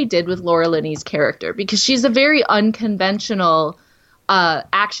is what they did with Laura Linney's character, because she's a very unconventional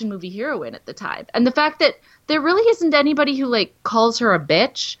action movie heroine at the time. And the fact that there really isn't anybody who like calls her a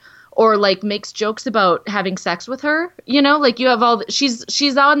bitch or like makes jokes about having sex with her, like you have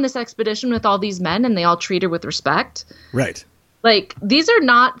she's on this expedition with all these men and they all treat her with respect. Right. Like, these are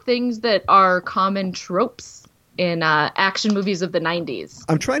not things that are common tropes in action movies of the 90s.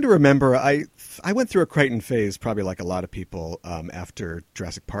 I'm trying to remember. I went through a Crichton phase, probably like a lot of people, after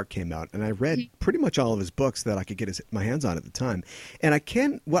Jurassic Park came out, and I read pretty much all of his books that I could get my hands on at the time. And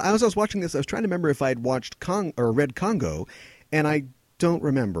as I was watching this, I was trying to remember if I had watched read Congo, and I don't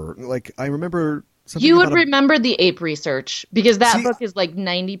remember. Like, I remember something. You would remember the ape research, because that book is like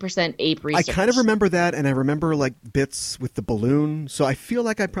 90% ape research. I kind of remember that, and I remember like bits with the balloon. So I feel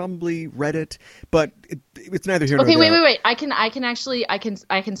like I probably read it, but it's neither here nor there. Okay, wait. I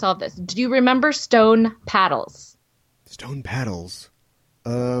can solve this. Do you remember stone paddles? Stone paddles?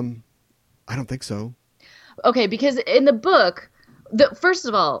 I don't think so. Okay, because in the book, first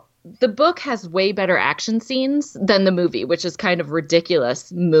of all, the book has way better action scenes than the movie, which is kind of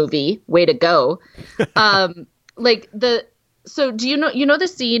ridiculous. Movie, way to go. So do you know the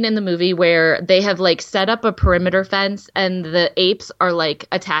scene in the movie where they have like set up a perimeter fence and the apes are like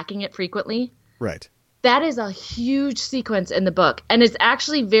attacking it frequently? Right. That is a huge sequence in the book, and it's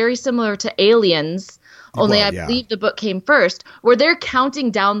actually very similar to Aliens. Only I believe the book came first, where they're counting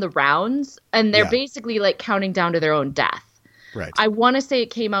down the rounds and they're basically like counting down to their own death. Right. I want to say it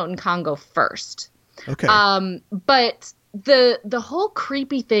came out in Congo first. Okay. But the whole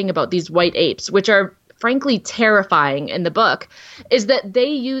creepy thing about these white apes, which are frankly terrifying in the book, is that they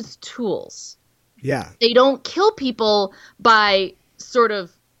use tools. Yeah. They don't kill people by sort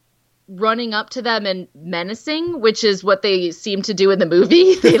of running up to them and menacing, which is what they seem to do in the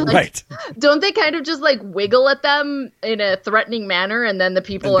movie. They right. Don't they kind of just like wiggle at them in a threatening manner, and then the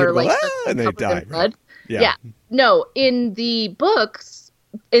people are like, and they die. Right? Yeah. No, in the book,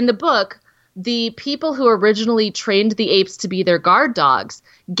 the people who originally trained the apes to be their guard dogs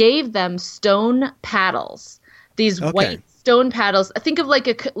gave them stone paddles. These white stone paddles. Think of like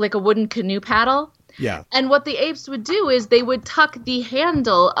a wooden canoe paddle. Yeah. And what the apes would do is they would tuck the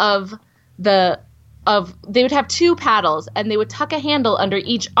handle they would have two paddles, and they would tuck a handle under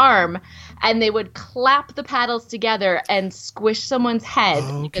each arm, and they would clap the paddles together and squish someone's head.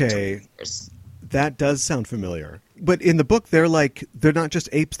 Okay. That does sound familiar. But in the book, they're not just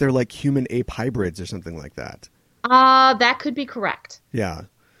apes, they're like human ape hybrids or something like that. That could be correct. Yeah.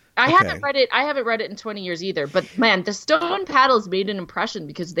 I haven't read it in 20 years either. But man, the stone paddles made an impression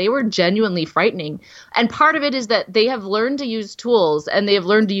because they were genuinely frightening. And part of it is that they have learned to use tools and they have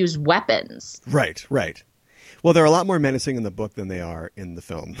learned to use weapons. Right. Well, they're a lot more menacing in the book than they are in the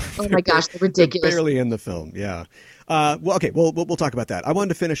film. Oh my gosh, they're ridiculous. They're barely in the film, yeah. We'll talk about that. I wanted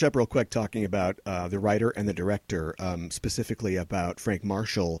to finish up real quick talking about the writer and the director, specifically about Frank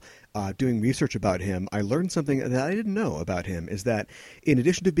Marshall. Doing research about him, I learned something that I didn't know about him, is that in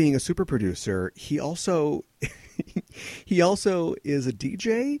addition to being a super producer, he also is a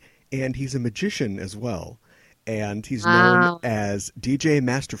DJ, and he's a magician as well. And he's known as DJ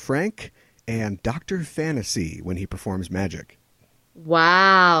Master Frank and Dr. Fantasy when he performs magic.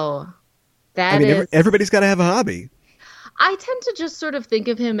 Wow. Everybody's got to have a hobby. I tend to just sort of think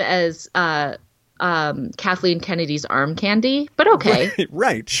of him as Kathleen Kennedy's arm candy, but okay.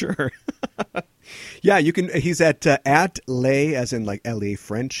 Right, sure. Yeah, you can. He's at Lay, as in like L.A.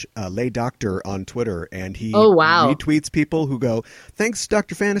 French, Lay Doctor on Twitter, and he retweets people who go, "Thanks,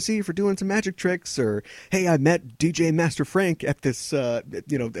 Dr. Fantasy, for doing some magic tricks," or "Hey, I met DJ Master Frank at this, at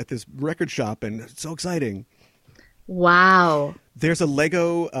this record shop, and it's so exciting." Wow. There's a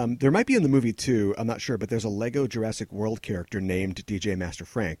Lego, there might be in the movie too, I'm not sure, but there's a Lego Jurassic World character named DJ Master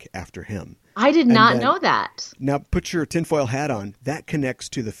Frank after him. I did not know that. Now, put your tinfoil hat on. That connects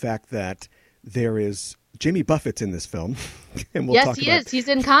to the fact that there is Jimmy Buffett's in this film. And yes, he is. He's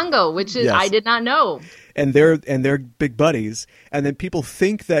in Congo, which is I did not know. And they're big buddies. And then people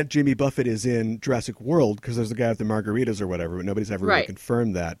think that Jimmy Buffett is in Jurassic World because there's the guy with the margaritas or whatever, but nobody's ever really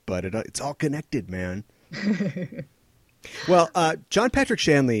confirmed that. But it's all connected, man. Well, John Patrick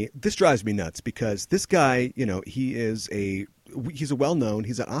Shanley, this drives me nuts because this guy, he's a well-known,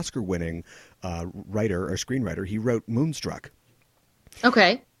 he's an Oscar-winning writer or screenwriter. He wrote Moonstruck.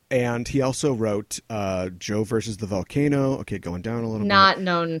 Okay. And he also wrote Joe versus the Volcano. Okay, going down a little bit. Not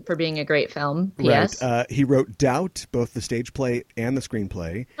known for being a great film. Right. P.S. He wrote Doubt, both the stage play and the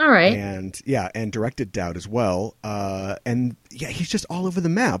screenplay. All right. And directed Doubt as well. And yeah, he's just all over the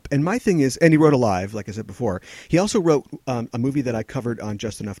map. And my thing is, and he wrote Alive, like I said before. He also wrote a movie that I covered on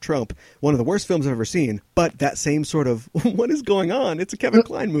Just Enough Trope, one of the worst films I've ever seen, but that same sort of, what is going on? It's a Kevin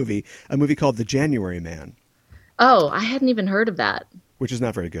Kline movie, a movie called The January Man. Oh, I hadn't even heard of that. Which is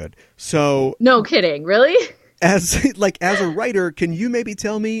not very good. So no kidding, really? As a writer, can you maybe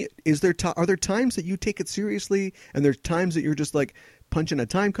tell me, are there times that you take it seriously and there's times that you're just like punching a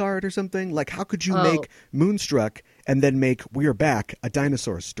time card or something? Like, how could you make Moonstruck and then make We're Back a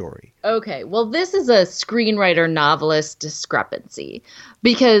dinosaur story? Okay, well, this is a screenwriter novelist discrepancy,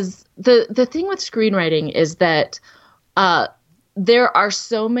 because the thing with screenwriting is that there are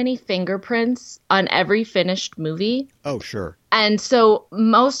so many fingerprints on every finished movie. Oh, sure. And so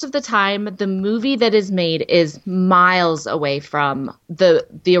most of the time, the movie that is made is miles away from the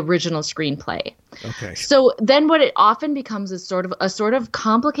original screenplay. Okay. So then what it often becomes is sort of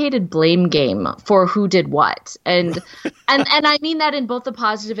complicated blame game for who did what. And and I mean that in both the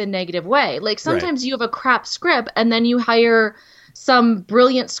positive and negative way. Like sometimes you have a crap script and then you hire some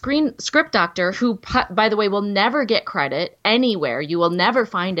brilliant script doctor who, by the way, will never get credit anywhere. You will never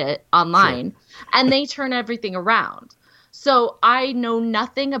find it online. Sure. And they turn everything around. So I know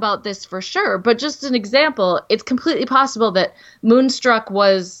nothing about this for sure, but just an example, it's completely possible that Moonstruck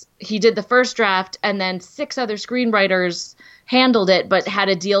he did the first draft and then 6 other screenwriters handled it, but had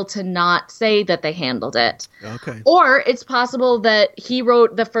a deal to not say that they handled it. Okay. Or it's possible that he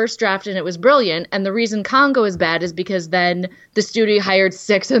wrote the first draft and it was brilliant, and the reason Congo is bad is because then the studio hired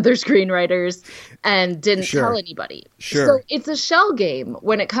 6 other screenwriters and didn't tell anybody. Sure. So it's a shell game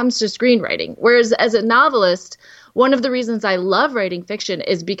when it comes to screenwriting. Whereas as a novelist, one of the reasons I love writing fiction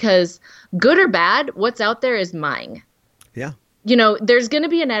is because good or bad, what's out there is mine. Yeah. You know, there's going to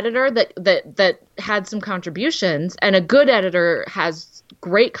be an editor that had some contributions, and a good editor has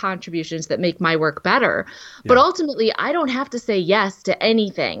great contributions that make my work better. Yeah. But ultimately, I don't have to say yes to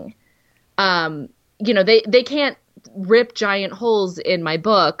anything. You know, they can't rip giant holes in my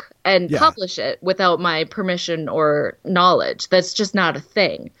book and publish it without my permission or knowledge. That's just not a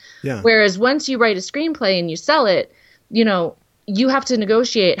thing. Yeah. Whereas once you write a screenplay and you sell it, you know, you have to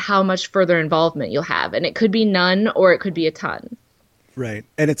negotiate how much further involvement you'll have. And it could be none or it could be a ton. Right.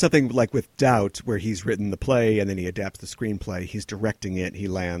 And it's something like with Doubt, where he's written the play and then he adapts the screenplay. He's directing it. He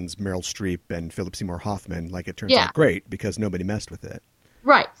lands Meryl Streep and Philip Seymour Hoffman. Like, it turns out great because nobody messed with it.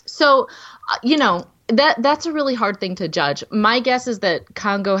 Right. So, you know, that's a really hard thing to judge. My guess is that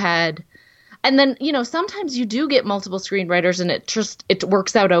Congo had... And then, you know, sometimes you do get multiple screenwriters and it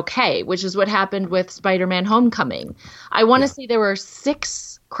works out okay, which is what happened with Spider-Man Homecoming. I want to say there were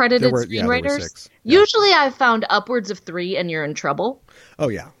 6 credited screenwriters. Yeah, there were 6. Yeah. Usually I've found upwards of 3 and you're in trouble. Oh,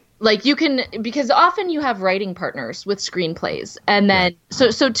 yeah. Like you can, because often you have writing partners with screenplays. And then,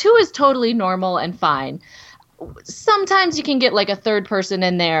 so 2 is totally normal and fine. Sometimes you can get like a third person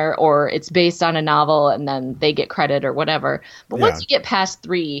in there, or it's based on a novel and then they get credit or whatever. But once you get past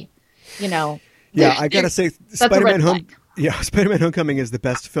 3... You know, I gotta say, Spider-Man Homecoming is the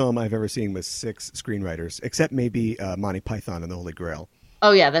best film I've ever seen with 6 screenwriters, except maybe Monty Python and the Holy Grail.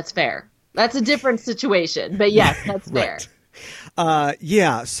 Oh yeah, that's fair. That's a different situation, but yes, that's fair.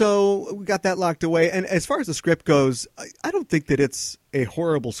 So we got that locked away. And as far as the script goes, I don't think that it's a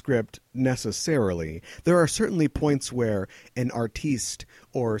horrible script necessarily. There are certainly points where an artiste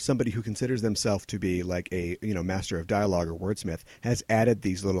or somebody who considers themselves to be like a, you know, master of dialogue or wordsmith has added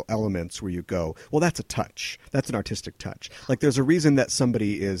these little elements where you go, well, that's a touch. That's an artistic touch. Like there's a reason that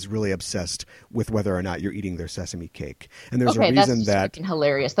somebody is really obsessed with whether or not you're eating their sesame cake. And there's a reason that's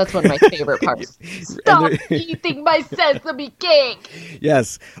hilarious. That's one of my favorite parts. Stop eating my sesame cake.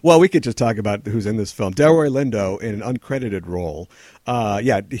 Yes. Well, we could just talk about who's in this film. Delroy Lindo in an uncredited role.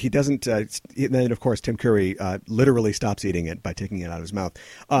 He doesn't. And then, of course, Tim Curry literally stops eating it by taking it out of his mouth.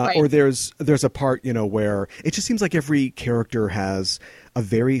 Or there's a part, you know, where it just seems like every character has a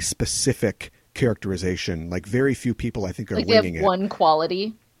very specific characterization. Like very few people, I think, are winging it. They have one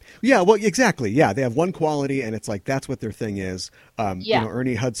quality. Yeah, well, exactly. Yeah, they have one quality, and it's like that's what their thing is. You know,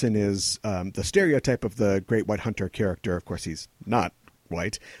 Ernie Hudson is the stereotype of the Great White Hunter character. Of course, he's not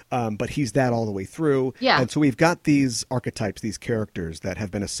white, but he's that all the way through. Yeah. And so we've got these archetypes, these characters that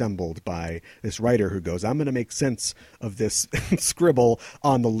have been assembled by this writer who goes, I'm going to make sense of this scribble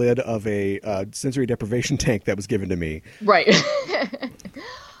on the lid of a sensory deprivation tank that was given to me. Right.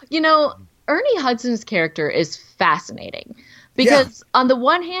 You know, Ernie Hudson's character is fascinating because on the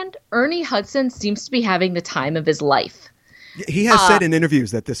one hand, Ernie Hudson seems to be having the time of his life. He has said in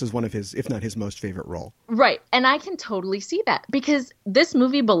interviews that this is one of his, if not his most favorite role. Right. And I can totally see that because this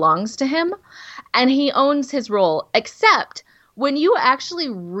movie belongs to him and he owns his role, except when you actually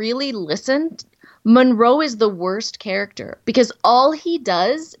really listen, Monroe is the worst character because all he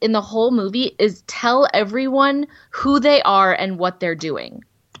does in the whole movie is tell everyone who they are and what they're doing.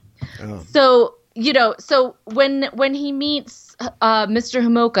 Oh. So, so when he meets Mr.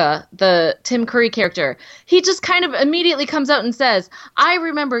 Homolka, the Tim Curry character, he just kind of immediately comes out and says, I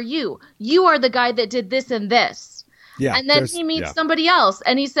remember you. You are the guy that did this and this. Yeah, and then he meets somebody else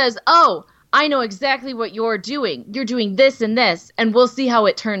and he says, oh, I know exactly what you're doing. You're doing this and this, and we'll see how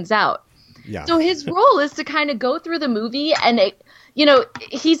it turns out. Yeah. So his role is to kind of go through the movie and,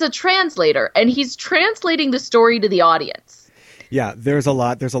 he's a translator and he's translating the story to the audience. Yeah, there's a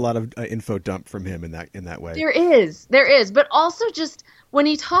lot of info dump from him in that way. There is, but also just when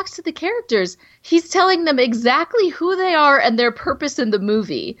he talks to the characters, he's telling them exactly who they are and their purpose in the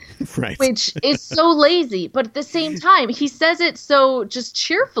movie, right? Which is so lazy, but at the same time, he says it so just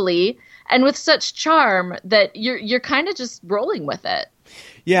cheerfully and with such charm that you're kind of just rolling with it.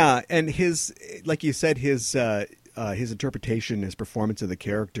 Yeah, and his, like you said, his interpretation, his performance of the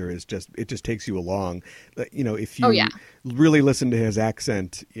character is just takes you along. If you really listen to his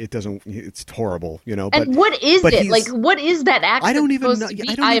accent, it's horrible, And but, what is it? Like, what is that accent? I don't even know.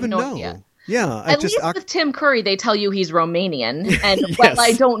 I have no idea. Yeah. At least with Tim Curry, they tell you he's Romanian. And yes. While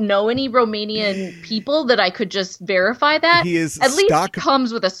I don't know any Romanian people that I could just verify that, he is at least he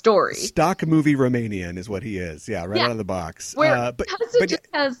comes with a story. Stock movie Romanian is what he is. Yeah, right out of the box. Because it just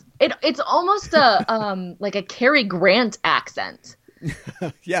has it's almost a like a Cary Grant accent.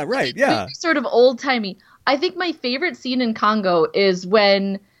 Yeah, right. Yeah. Sort of old timey. I think my favorite scene in Congo is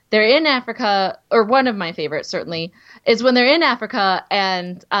when they're in Africa, or one of my favorites certainly, is when they're in Africa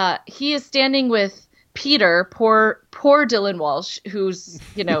and he is standing with Peter, poor Dylan Walsh, who's,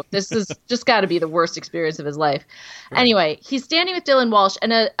 this has just got to be the worst experience of his life. Right. Anyway, he's standing with Dylan Walsh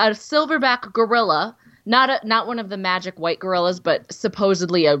and a silverback gorilla, not one of the magic white gorillas, but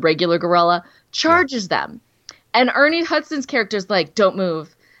supposedly a regular gorilla, charges them. And Ernie Hudson's character's like, don't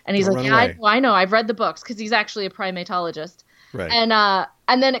move. And he's like, yeah, I know. I've read the books because he's actually a primatologist. Right.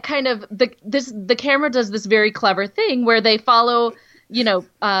 And then it kind of the camera does this very clever thing where they follow,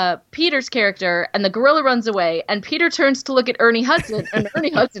 Peter's character and the gorilla runs away and Peter turns to look at Ernie Hudson and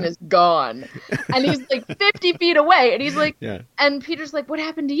Ernie Hudson is gone. And he's like 50 feet away and he's like, and Peter's like, what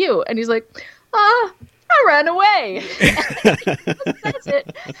happened to you? And he's like, I ran away. And that's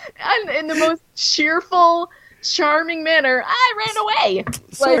it. And in the most cheerful, charming manner, I ran away.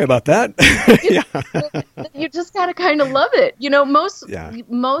 Sorry about that. You just gotta kind of love it.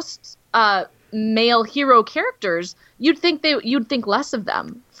 Most male hero characters, you'd think less of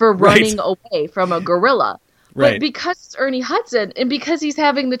them for running away from a gorilla. Right. But because it's Ernie Hudson and because he's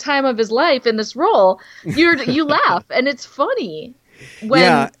having the time of his life in this role, you laugh and it's funny.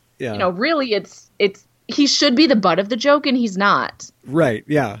 When really it's he should be the butt of the joke and he's not. Right.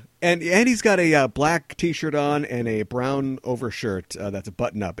 Yeah. And he's got a black T-shirt on and a brown overshirt that's a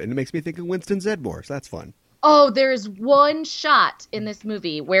button-up. And it makes me think of Winston Zeddemore, so that's fun. Oh, there's one shot in this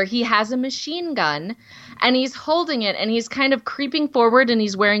movie where he has a machine gun and he's holding it and he's kind of creeping forward and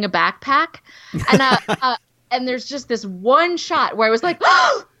he's wearing a backpack. And and there's just this one shot where I was like,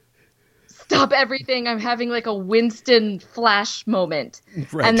 oh, stop everything. I'm having like a Winston flash moment.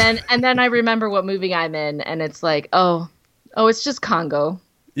 Right. And then I remember what movie I'm in and it's like, oh, it's just Congo.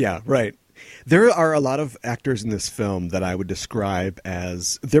 Yeah, right. There are a lot of actors in this film that I would describe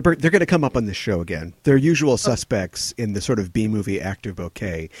as they're going to come up on this show again. They're usual suspects in the sort of B-movie actor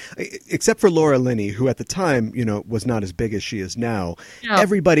bouquet, except for Laura Linney, who at the time, was not as big as she is now. No.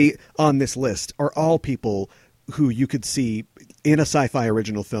 Everybody on this list are all people who you could see in a sci-fi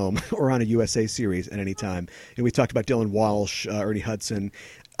original film or on a USA series at any time. And we talked about Dylan Walsh, Ernie Hudson.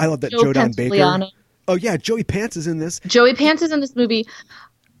 I love that Joe Don Baker. Oh yeah, Joey Pants is in this. Joey Pants is in this movie.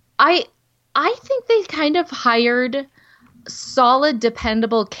 I think they kind of hired solid,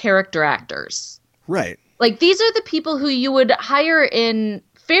 dependable character actors. Right. Like, these are the people who you would hire in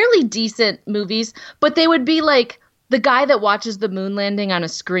fairly decent movies, but they would be like the guy that watches the moon landing on a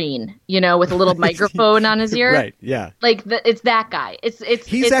screen, with a little microphone on his ear. Right, yeah. Like, it's that guy.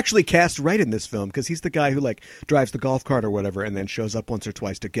 He's actually cast right in this film because he's the guy who, drives the golf cart or whatever and then shows up once or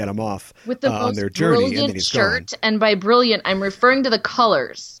twice to get them off with the on their journey. Brilliant and then he's shirt, gone. And by brilliant, I'm referring to the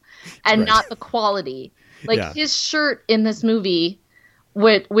colors and not the quality. His shirt in this movie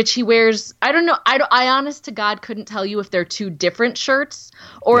which he wears. I don't know. I honest to God couldn't tell you if they're two different shirts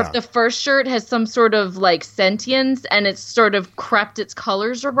or if the first shirt has some sort of like sentience and it's sort of crept its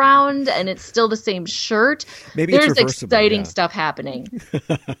colors around and it's still the same shirt. Maybe there's it's reversible, exciting stuff happening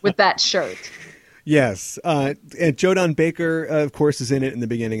with that shirt. Yes. And Joe Don Baker, of course, is in it in the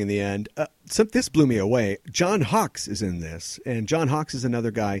beginning and the end. This blew me away. John Hawkes is in this. And John Hawkes is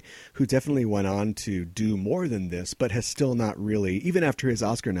another guy who definitely went on to do more than this, but has still not really, even after his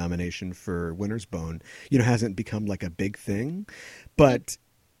Oscar nomination for Winter's Bone, hasn't become like a big thing. But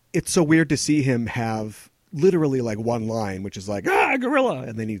it's so weird to see him have literally like one line, which is like, gorilla,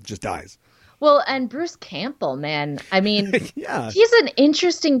 and then he just dies. Well, and Bruce Campbell, man, I mean, yeah. He's an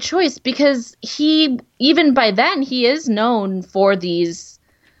interesting choice because even by then, he is known for these,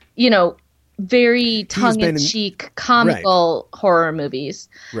 very tongue-in-cheek, comical horror movies.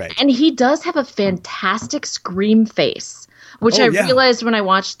 Right. And he does have a fantastic scream face, which I realized when I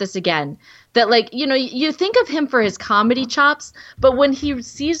watched this again. That, like, you think of him for his comedy chops, but when he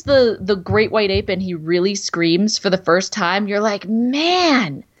sees the great white ape and he really screams for the first time, you're like,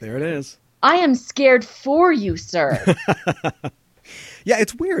 man. There it is. I am scared for you, sir. Yeah,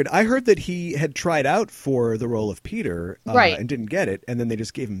 it's weird. I heard that he had tried out for the role of Peter and didn't get it, and then they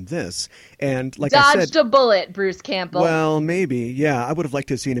just gave him this. And like I said, dodged a bullet, Bruce Campbell. Well, maybe, yeah. I would have liked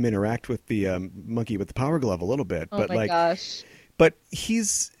to have seen him interact with the monkey with the power glove a little bit. Oh my gosh! But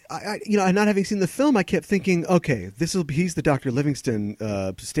he's, not having seen the film, I kept thinking, okay, he's the Dr. Livingston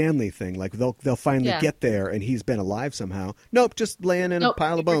Stanley thing. Like they'll finally get there, and he's been alive somehow. Nope, just laying in a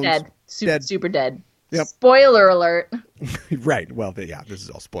pile of bones. Dead. Super dead. Yep. Spoiler alert. Right. Well, yeah, this is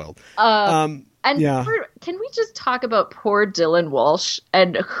all spoiled. Can we just talk about poor Dylan Walsh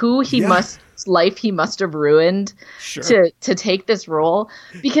and who life he must have ruined to take this role?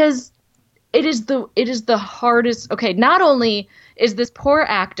 Because it is the hardest. Okay, not only is this poor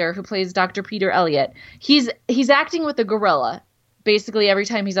actor who plays Dr. Peter Elliott, he's acting with a gorilla basically every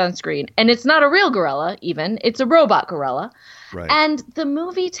time he's on screen, and it's not a real gorilla even, it's a robot gorilla. Right. And the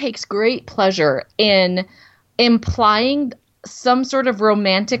movie takes great pleasure in implying some sort of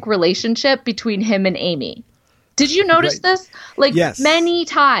romantic relationship between him and Amy. Did you notice this? Like, many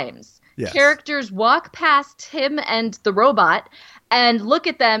times, characters walk past him and the robot and look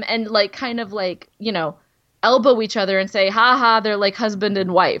at them and like kind of like, elbow each other and say, ha ha, they're like husband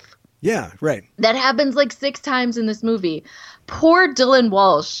and wife. Yeah, right. That happens like 6 times in this movie. Poor Dylan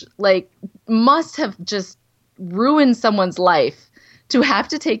Walsh, like, must have just ruined someone's life to have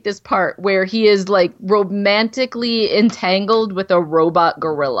to take this part where he is like romantically entangled with a robot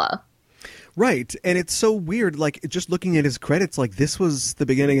gorilla. Right. And it's so weird, like just looking at his credits, like this was the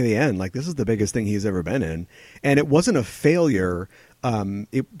beginning of the end. Like this is the biggest thing he's ever been in. And it wasn't a failure.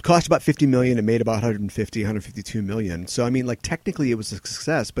 It cost about $50 million. It made about 152 million. So, I mean, like technically it was a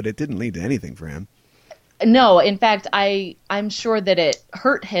success, but it didn't lead to anything for him. No, in fact, I'm sure that it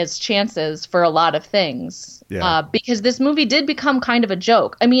hurt his chances for a lot of things. Yeah. Because this movie did become kind of a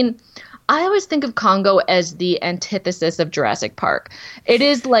joke. I mean, I always think of Congo as the antithesis of Jurassic Park. It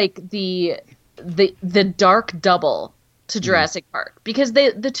is like the dark double to Jurassic Park because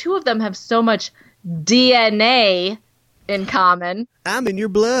the two of them have so much DNA in common. I'm in your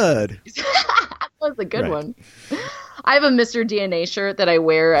blood. That's a good one. I have a Mr. DNA shirt that I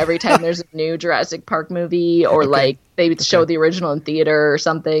wear every time there's a new Jurassic Park movie or like they show the original in theater or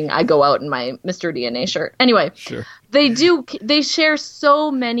something. I go out in my Mr. DNA shirt. Anyway, they share so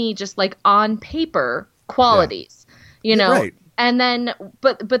many just like on paper qualities, Right. And then,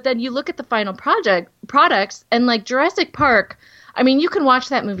 but then you look at the final products and like Jurassic Park, I mean, you can watch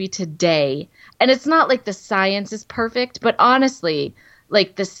that movie today and it's not like the science is perfect, but honestly,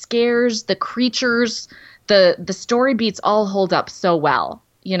 like the scares, the creatures, the story beats all hold up so well,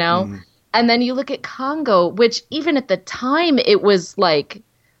 And then you look at Congo, which even at the time it was like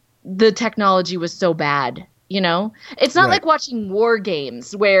the technology was so bad, It's not like watching War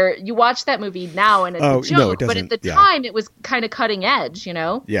Games where you watch that movie now and it's a joke, but at the time it was kind of cutting edge,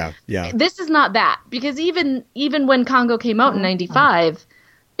 Yeah, yeah. This is not that because even when Congo came out in 95,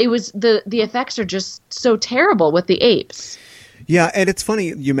 it was the effects are just so terrible with the apes. Yeah, and it's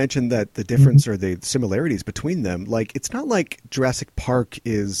funny you mentioned that the difference or the similarities between them. Like, it's not like Jurassic Park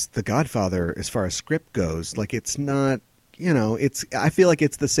is The Godfather as far as script goes. Like, it's not, I feel like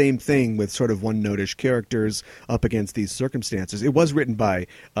it's the same thing with sort of one-notish characters up against these circumstances. It was written by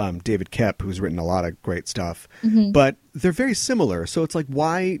David Koepp, who's written a lot of great stuff. Mm-hmm. But they're very similar. So it's like,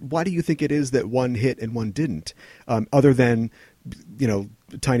 why do you think it is that one hit and one didn't? Other than,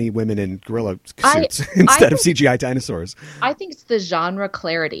 tiny women in gorilla suits instead of CGI dinosaurs. I think it's the genre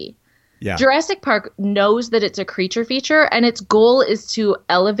clarity. Yeah. Jurassic Park knows that it's a creature feature, and its goal is to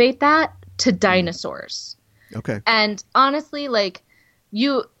elevate that to dinosaurs. Okay. And honestly, like,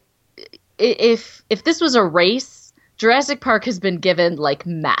 if this was a race, Jurassic Park has been given like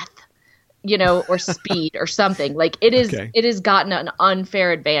meth, or speed or something. Like it has gotten an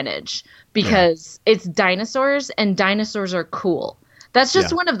unfair advantage because it's dinosaurs, and dinosaurs are cool. That's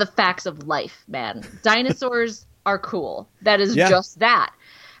just one of the facts of life, man. Dinosaurs are cool. That is just that.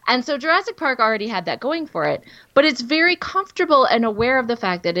 And so Jurassic Park already had that going for it, but it's very comfortable and aware of the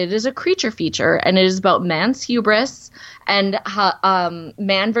fact that it is a creature feature, and it is about man's hubris and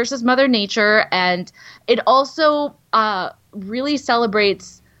man versus Mother Nature. And it also really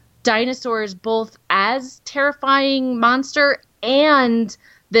celebrates dinosaurs both as terrifying monster and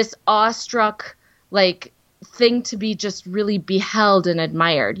this awestruck, like, thing to be just really beheld and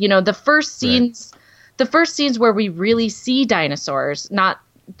admired. The first scenes where we really see dinosaurs, not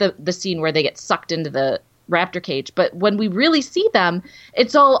the scene where they get sucked into the raptor cage, but when we really see them,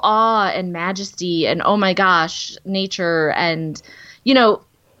 it's all awe and majesty and, oh my gosh, nature. And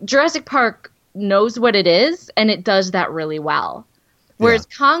Jurassic Park knows what it is, and it does that really well, whereas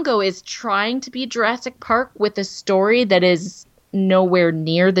Congo is trying to be Jurassic Park with a story that is nowhere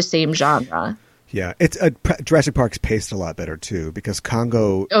near the same genre. Yeah, it's Jurassic Park's paced a lot better too, because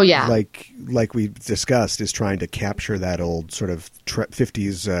Congo, like we discussed, is trying to capture that old sort of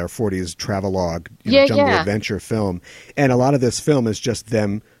 50s or 40s travelogue, jungle adventure film, and a lot of this film is just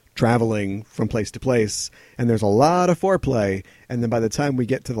them traveling from place to place, and there's a lot of foreplay, and then by the time we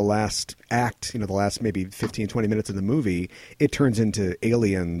get to the last act, the last maybe 15, 20 minutes of the movie, it turns into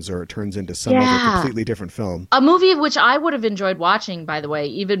Aliens, or it turns into some other completely different film. A movie which I would have enjoyed watching, by the way,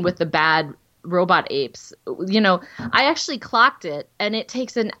 even with the bad robot apes. I actually clocked it, and it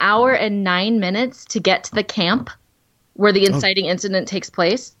takes an hour and 9 minutes to get to the camp where the inciting incident takes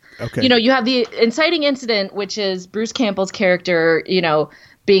place. Okay. You have the inciting incident, which is Bruce Campbell's character,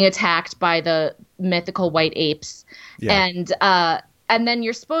 being attacked by the mythical white apes. Yeah. And then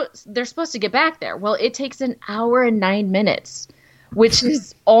they're supposed to get back there. Well, it takes an hour and 9 minutes, which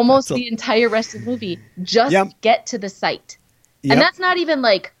is almost the entire rest of the movie, just to get to the site. Yep. And that's not even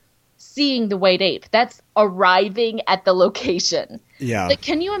like seeing the white ape. That's arriving at the location. Yeah. Like,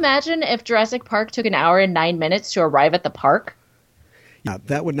 can you imagine if Jurassic Park took an hour and 9 minutes to arrive at the park? Yeah,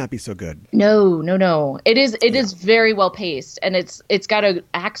 that would not be so good. No. It is very well paced, and it's got an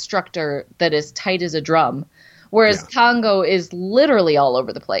act structure that is tight as a drum, whereas Congo is literally all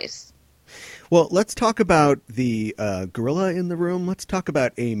over the place. Well, let's talk about the gorilla in the room. Let's talk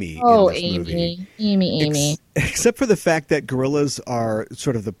about Amy in this movie. Amy. Except for the fact that gorillas are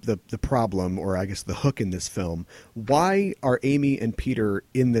sort of the problem, or I guess the hook in this film. Why are Amy and Peter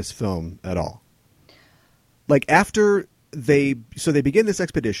in this film at all? Like, after they begin this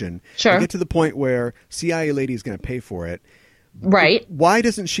expedition, they get to the point where CIA lady is going to pay for it. Right. Why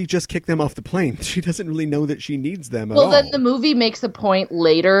doesn't she just kick them off the plane? She doesn't really know that she needs them at all. Well, then the movie makes a point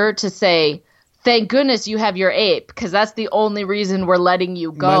later to say, thank goodness you have your ape, because that's the only reason we're letting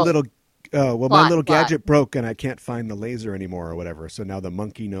you go. My little gadget broke, and I can't find the laser anymore or whatever. So now the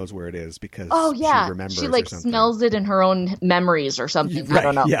monkey knows where it is because she remembers. She smells it in her own memories or something. Right. I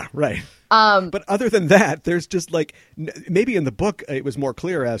don't know. Yeah, right. But other than that, there's just maybe in the book it was more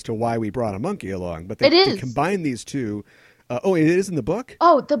clear as to why we brought a monkey along. But they combine these two. It is in the book?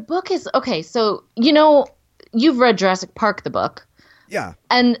 Oh, the book is okay. So you've read Jurassic Park, the book. Yeah.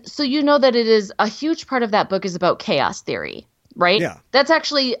 And so you know that it is a huge part of that book is about chaos theory, right? Yeah. That's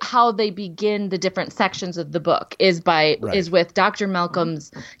actually how they begin the different sections of the book is with Dr.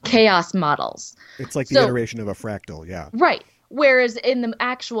 Malcolm's chaos models. It's like the iteration of a fractal, yeah. Right. Whereas in the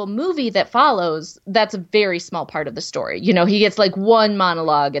actual movie that follows, that's a very small part of the story. He gets one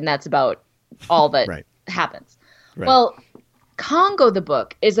monologue, and that's about all that happens. Right. Well, Congo, the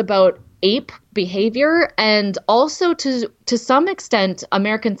book, is about ape behavior and also to some extent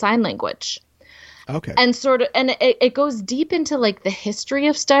American Sign Language. Okay. And it goes deep into the history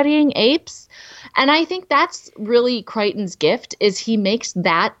of studying apes. And I think that's really Crichton's gift, is he makes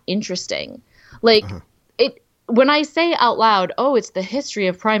that interesting. When I say out loud, oh, it's the history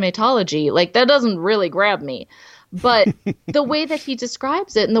of primatology, that doesn't really grab me. But the way that he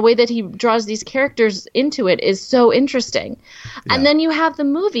describes it and the way that he draws these characters into it is so interesting. Yeah. And then you have the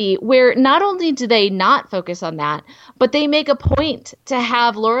movie where not only do they not focus on that, but they make a point to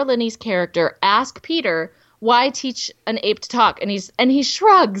have Laura Linney's character ask Peter, why teach an ape to talk? And he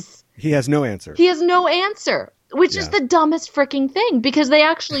shrugs. He has no answer. Which is the dumbest freaking thing, because they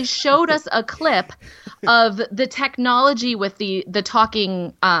actually showed us a clip of the technology with the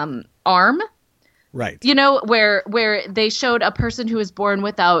talking arm Right. You know, where they showed a person who was born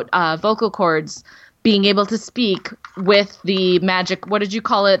without vocal cords being able to speak with the magic, what did you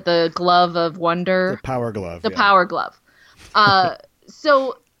call it? The glove of wonder? The power glove. The power glove.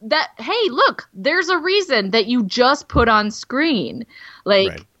 So that, hey, look, there's a reason that you just put on screen.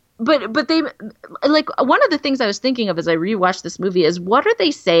 Like, Right. but they, like, one of the things I was thinking of as I rewatched this movie is, what are they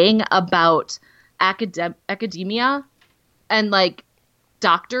saying about academia and, like,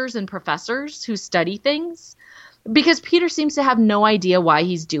 doctors and professors who study things? Because Peter seems to have no idea why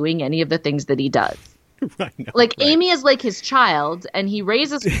he's doing any of the things that he does. Right, no, like, right. Amy is like his child, and he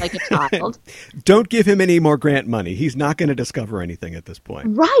raises her like a child. Don't give him any more grant money. He's not going to discover anything at this point.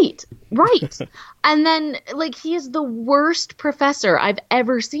 Right. And then, like, he is the worst professor I've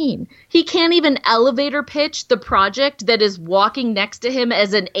ever seen. He can't even elevator pitch the project that is walking next to him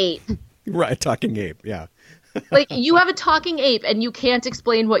as an ape. Right, talking ape, yeah. Like, you have a talking ape, and you can't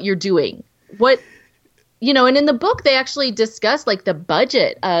explain what you're doing. What, you know, and in the book, they actually discuss, like, the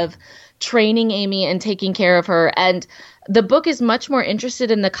budget of training Amy and taking care of her. And the book is much more interested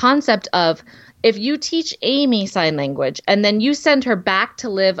in the concept of, if you teach Amy sign language and then you send her back to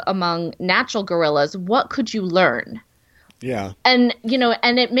live among natural gorillas, what could you learn? Yeah. And, you know,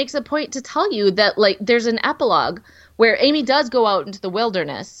 and it makes a point to tell you that, like, there's an epilogue where Amy does go out into the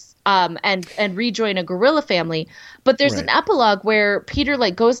wilderness and rejoin a gorilla family. But there's Right. an epilogue where Peter,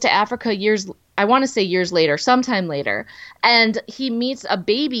 like, goes to Africa years later, sometime later, and he meets a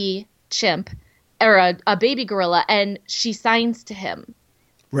baby chimp or a baby gorilla, and she signs to him.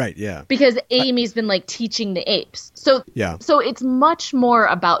 Right, yeah. Because Amy's been, like, teaching the apes. So Yeah. So it's much more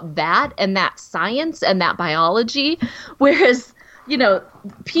about that and that science and that biology. Whereas, you know,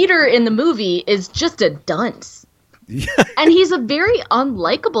 Peter in the movie is just a dunce. Yeah. And he's a very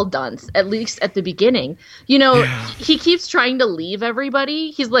unlikable dunce, at least at the beginning. You know, he keeps trying to leave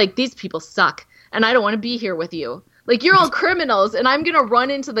everybody. He's like, these people suck, and I don't want to be here with you. Like, you're all criminals, and I'm going to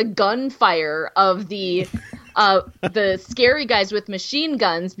run into the gunfire of the scary guys with machine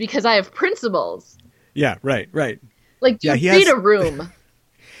guns because I have principles. Yeah, right. Like, Yeah, dude, he read has- a room.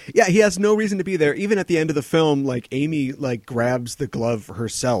 Yeah, he has no reason to be there. Even at the end of the film, like, Amy, like, grabs the glove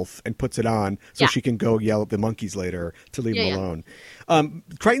herself and puts it on so Yeah. she can go yell at the monkeys later to leave Yeah, them yeah. alone.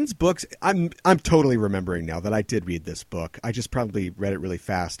 Crichton's books, I'm totally remembering now that I did read this book. I just probably read it really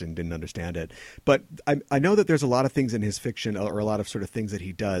fast and didn't understand it. But I know that there's a lot of things in his fiction, or a lot of sort of things that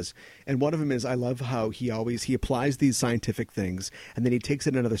he does. And one of them is, I love how he applies these scientific things, and then he takes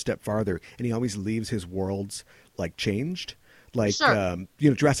it another step farther, and he always leaves his worlds, like, changed. Like, Sure. you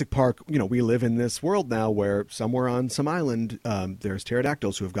know, Jurassic Park, you know, we live in this world now where somewhere on some island, there's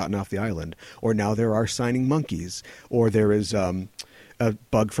pterodactyls who have gotten off the island, or now there are signing monkeys, or there is a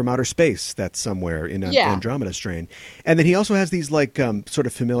bug from outer space that's somewhere in an Yeah. Andromeda strain. And then he also has these, like, sort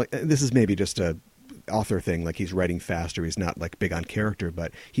of familiar, this is maybe just a author thing, like he's writing faster, he's not, like, big on character,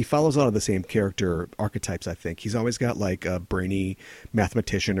 but he follows a lot of the same character archetypes, I think. He's always got, like, a brainy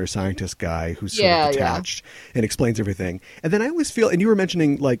mathematician or scientist guy who's sort of detached and explains everything. And then I always feel, and you were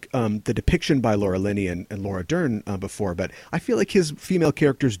mentioning, like, the depiction by Laura Linney and Laura Dern before, but I feel like his female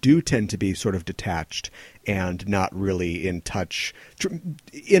characters do tend to be sort of detached and not really in touch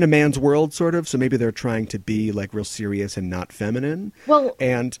in a man's world, sort of. So maybe they're trying to be, like, real serious and not feminine. Well,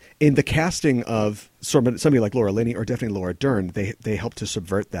 And in the casting of somebody like Laura Linney, or definitely Laura Dern, they help to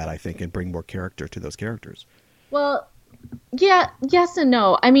subvert that, I think, and bring more character to those characters. well, yeah, yes and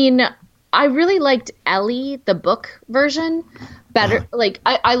no. I mean, I really liked Ellie, the book version, better. Like,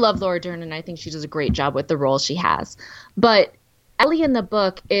 I love Laura Dern, and I think she does a great job with the role she has. But Ellie in the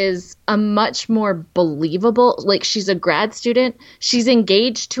book is a much more believable, like, she's a grad student. She's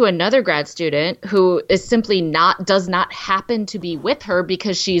engaged to another grad student who is simply does not happen to be with her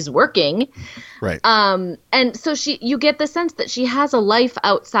because she's working. Right. And so you get the sense that she has a life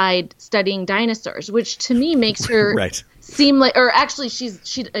outside studying dinosaurs, which to me makes her Right. seem like, or actually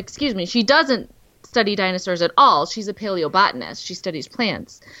she doesn't study dinosaurs at all. She's a paleobotanist. She studies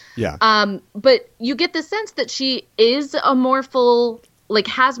plants. Yeah. But you get the sense that she is a more full, like,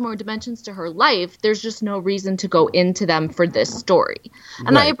 has more dimensions to her life. There's just no reason to go into them for this story.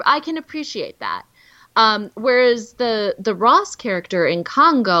 And Right. I can appreciate that. Whereas the Ross character in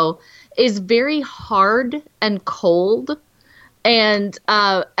Congo is very hard and cold, and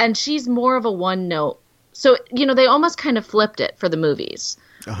she's more of a one note. So, you know, they almost kind of flipped it for the movies.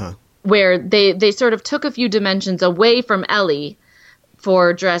 Uh-huh. Where they sort of took a few dimensions away from Ellie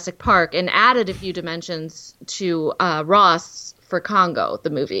for Jurassic Park and added a few dimensions to Ross for Congo, the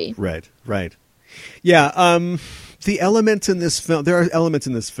movie. Right. Yeah. The elements in this film, there are elements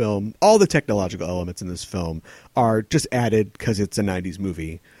in this film, all the technological elements in this film are just added because it's a 90s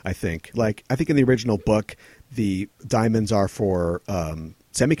movie, I think. Like, I think in the original book, the diamonds are for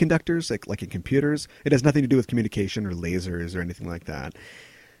semiconductors, like in computers. It has nothing to do with communication or lasers or anything like that.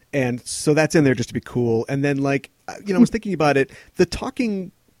 And so that's in there just to be cool. And then, like, I was thinking about it, the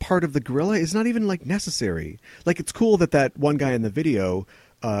talking part of the gorilla is not even, like, necessary. Like, it's cool that one guy in the video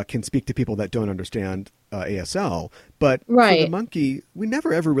can speak to people that don't understand ASL, but for the monkey, we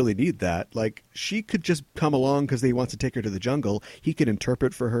never ever really need that. Like, she could just come along because he wants to take her to the jungle. He could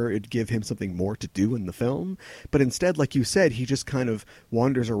interpret for her. It'd give him something more to do in the film. But instead, like you said, he just kind of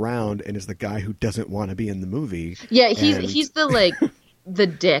wanders around and is the guy who doesn't want to be in the movie. Yeah, he's the, like, the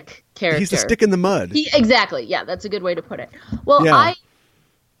dick character. He's the stick in the mud. Exactly. Yeah, that's a good way to put it. Well, yeah.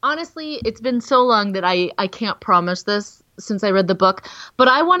 Honestly, it's been so long that I can't promise this since I read the book, but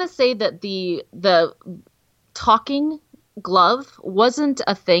I want to say that the talking glove wasn't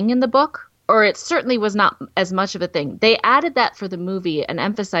a thing in the book, or it certainly was not as much of a thing. They added that for the movie and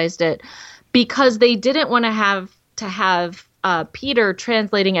emphasized it because they didn't want to have Peter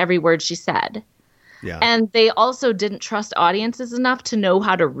translating every word she said. Yeah. And they also didn't trust audiences enough to know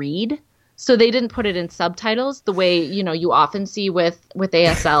how to read. So they didn't put it in subtitles the way, you often see with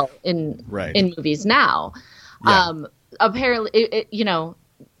ASL in movies now. Yeah. Apparently,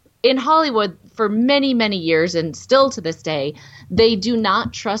 in Hollywood for many, many years and still to this day, they do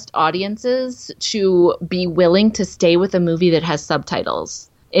not trust audiences to be willing to stay with a movie that has subtitles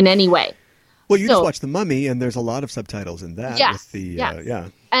in any way. Well, you just watch The Mummy, and there's a lot of subtitles in that. Yes, with yeah.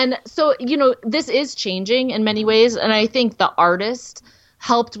 And so, this is changing in many ways, and I think the artist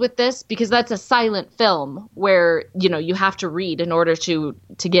helped with this because that's a silent film where, you have to read in order to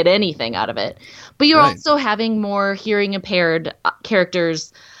get anything out of it. But you're also having more hearing impaired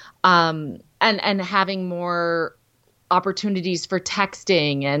characters and having more opportunities for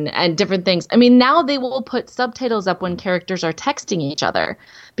texting and different things. I mean, now they will put subtitles up when characters are texting each other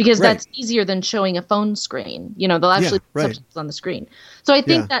because that's easier than showing a phone screen. They'll actually put subtitles on the screen. So I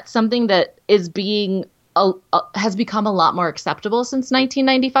think that's something that is has become a lot more acceptable since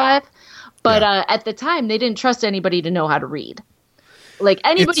 1995. But at the time, they didn't trust anybody to know how to read. Like,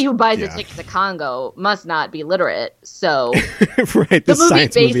 anybody who buys a ticket to Congo must not be literate. So, the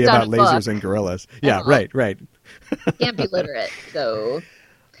science movie about lasers and gorillas. Yeah, right. Can't be literate. So,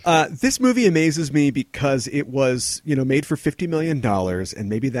 this movie amazes me because it was, made for $50 million, and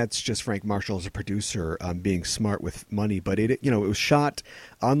maybe that's just Frank Marshall as a producer being smart with money. But it was shot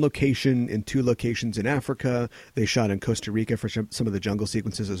on location in 2 locations in Africa. They shot in Costa Rica for some of the jungle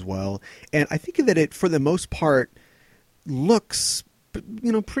sequences as well. And I think that it, for the most part, looks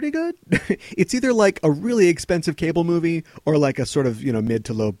pretty good. It's either like a really expensive cable movie or like a sort of, mid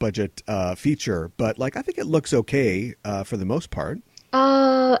to low budget feature. But like, I think it looks okay for the most part.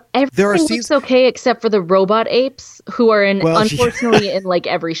 Everything looks okay except for the robot apes who are unfortunately in like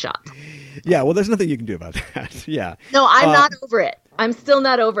every shot. Yeah, well, there's nothing you can do about that. Yeah. No, I'm not over it. I'm still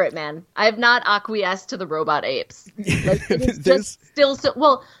not over it, man. I have not acquiesced to the robot apes. Like, it's just still so.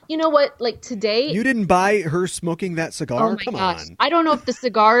 Well, you know what? Like today, you didn't buy her smoking that cigar. Oh my Come gosh. on. I don't know if the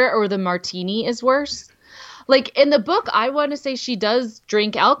cigar or the martini is worse. Like in the book, I want to say she does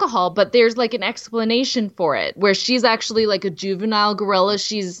drink alcohol, but there's like an explanation for it where she's actually like a juvenile gorilla.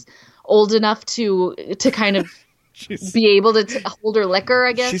 She's old enough to kind of be able to hold her liquor,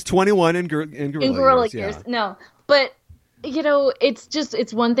 I guess. She's 21 in gorilla years. Yeah. No, but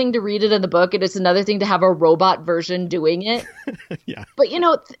it's one thing to read it in the book, and it's another thing to have a robot version doing it. Yeah. But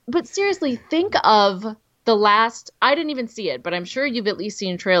but seriously, think of I didn't even see it, but I'm sure you've at least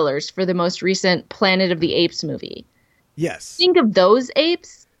seen trailers for the most recent Planet of the Apes movie. Yes. Think of those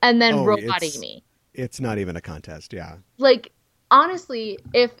apes and then Robot Amy. It's not even a contest, yeah. Like, honestly,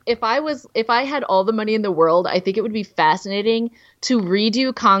 if I had all the money in the world, I think it would be fascinating to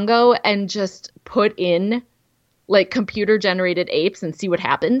redo Congo and just put in like computer generated apes and see what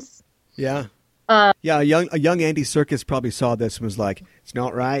happens. Yeah. A young Andy Serkis probably saw this and was like, it's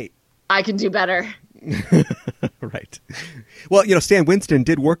not right. I can do better. Right. Well, Stan Winston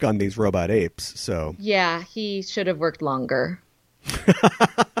did work on these robot apes, so. Yeah, he should have worked longer.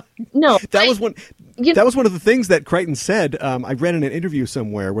 No, that was one of the things that Crichton said. I read in an interview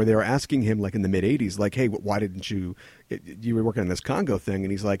somewhere where they were asking him, like in the mid '80s, like, "Hey, why didn't you were working on this Congo thing?"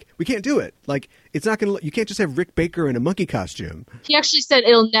 And he's like, "We can't do it. Like, it's not gonna. You can't just have Rick Baker in a monkey costume." He actually said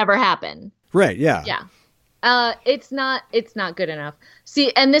it'll never happen. Right? Yeah. Yeah. It's not good enough.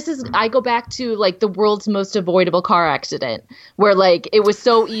 See, and this is, I go back to like the world's most avoidable car accident where like it was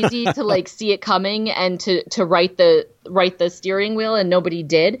so easy to like see it coming and to right the steering wheel, and nobody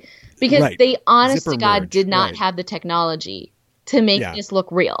did because Right. they honest Zipper to God merge, did not right. have the technology to make Yeah. this look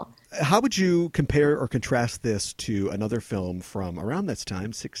real. How would you compare or contrast this to another film from around this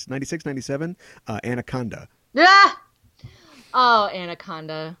time, 96, 97, Anaconda? Ah! Oh,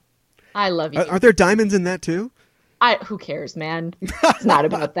 Anaconda. I love you. Are there diamonds in that too? Who cares, man? It's not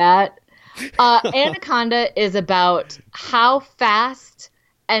about that. Anaconda is about how fast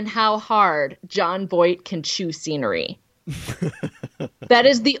and how hard John Voight can chew scenery. That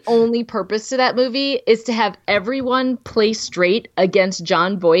is the only purpose to that movie, is to have everyone play straight against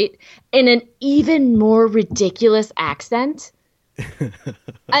John Voight in an even more ridiculous accent.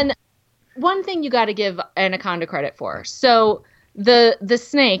 And one thing you got to give Anaconda credit for. So the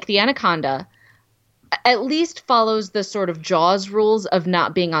snake, the anaconda, at least follows the sort of Jaws rules of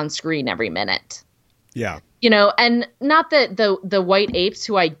not being on screen every minute. Yeah. You know, and not that the white apes,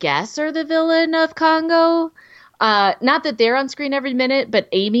 who I guess are the villain of Congo, not that they're on screen every minute, but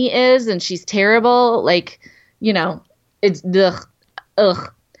Amy is, and she's terrible. Like, you know, it's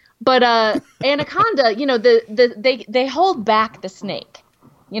ugh. But Anaconda, you know, they hold back the snake.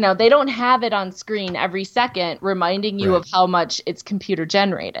 You know, they don't have it on screen every second, reminding you Right. of how much it's computer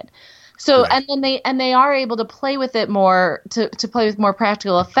generated. So, Right. and then they are able to play with it more, to play with more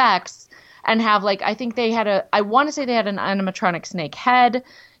practical effects, and have like, I think I want to say they had an animatronic snake head.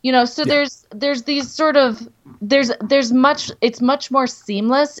 You know, so Yeah. there's these sort of it's much more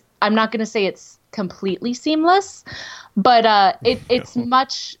seamless. I'm not going to say it's completely seamless, but it's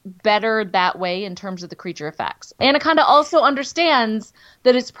much better that way in terms of the creature effects. Anaconda also understands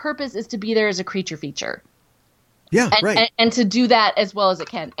that its purpose is to be there as a creature feature. Yeah, right. And to do that as well as it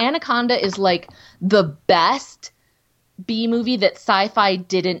can. Anaconda is like the best B movie that sci-fi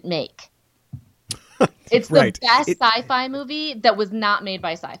didn't make. It's the Right. best sci-fi movie that was not made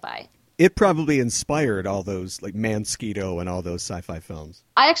by sci-fi. It probably inspired all those, like Mansquito and all those sci-fi films.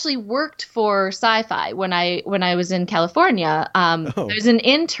 I actually worked for Sci-Fi when I was in California. I was an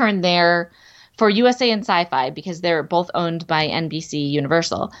intern there for USA and Sci-Fi because they're both owned by NBC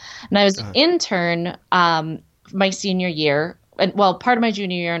Universal. And I was an intern my senior year, and well, part of my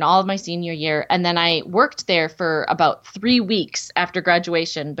junior year and all of my senior year. And then I worked there for about 3 weeks after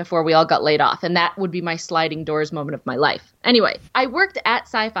graduation before we all got laid off. And that would be my sliding doors moment of my life. Anyway, I worked at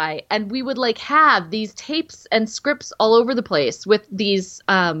Sci-Fi, and we would like have these tapes and scripts all over the place with these,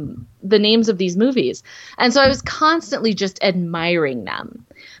 the names of these movies. And so I was constantly just admiring them.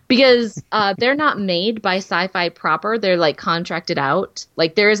 Because they're not made by Sci-Fi proper. They're like contracted out.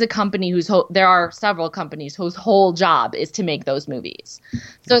 Like there is a company there are several companies whose whole job is to make those movies.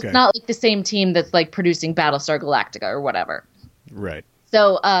 So Okay. It's not like the same team that's like producing Battlestar Galactica or whatever. Right.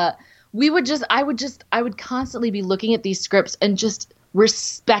 So I would constantly be looking at these scripts and just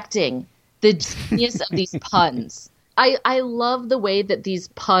respecting the genius of these puns. I love the way that these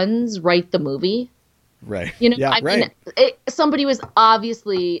puns write the movie. Right. You know, yeah, I right. mean, somebody was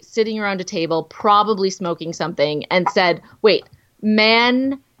obviously sitting around a table, probably smoking something, and said, wait,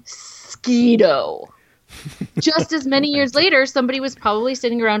 man-skeeto. Just as many years later, somebody was probably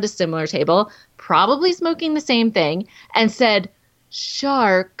sitting around a similar table, probably smoking the same thing, and said,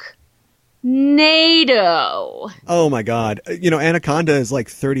 Shark-nado. Oh my God. You know, Anaconda is like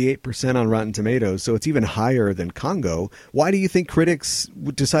 38% on Rotten Tomatoes, so it's even higher than Congo. Why do you think critics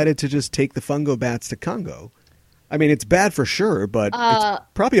decided to just take the fungo bats to Congo? I mean, it's bad for sure, but it's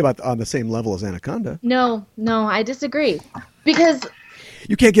probably about on the same level as Anaconda. No, I disagree. Because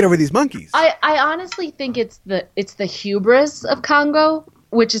You can't get over these monkeys. I honestly think it's the hubris of Congo,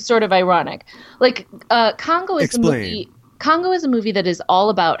 which is sort of ironic. Like Congo is Explain. Congo is a movie that is all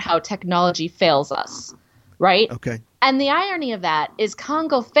about how technology fails us, right? Okay. And the irony of that is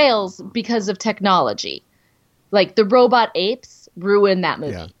Congo fails because of technology. Like the robot apes ruin that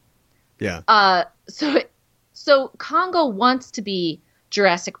movie. Yeah. So Congo wants to be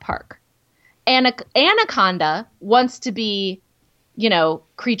Jurassic Park. Anaconda wants to be, you know,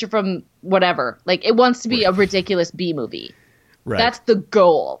 creature from whatever. Like it wants to be a ridiculous B movie. Right. That's the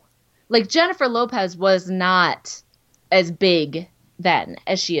goal. Like Jennifer Lopez was not as big then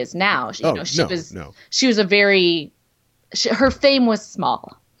as she is now. She was a her fame was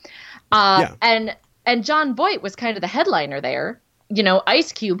small. And John Voight was kind of the headliner there. You know,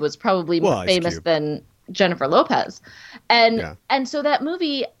 Ice Cube was probably more famous than Jennifer Lopez. And so that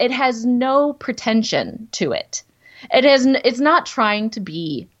movie, it has no pretension to it. It's not trying to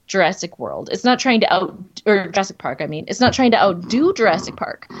be Jurassic World. It's not trying to or Jurassic Park, I mean. It's not trying to outdo Jurassic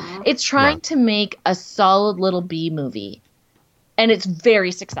Park. It's trying to make a solid little B movie. And it's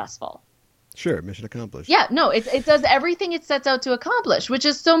very successful. Sure, mission accomplished. Yeah, no, it does everything it sets out to accomplish, which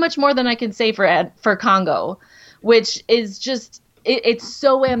is so much more than I can say for Congo, which is just, it's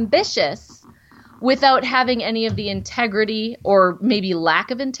so ambitious without having any of the integrity or maybe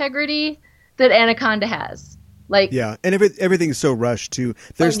lack of integrity that Anaconda has. Like, yeah, and everything's so rushed too.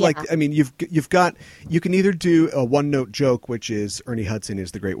 There's I mean, you can either do a one-note joke, which is Ernie Hudson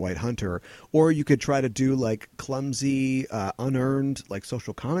is the Great White Hunter, or you could try to do like clumsy, unearned like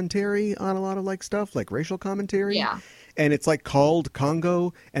social commentary on a lot of like stuff, like racial commentary. Yeah. And it's like called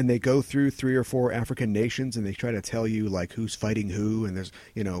Congo, and they go through 3 or 4 African nations, and they try to tell you like who's fighting who, and there's,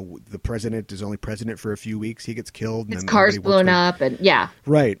 you know, the president is only president for a few weeks, he gets killed, and his car's blown up, and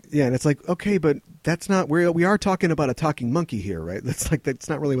right, yeah, and it's like, okay, but that's not where we are talking about a talking monkey here, right? That's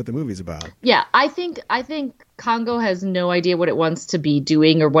not really what the movie's about. Yeah, I think Congo has no idea what it wants to be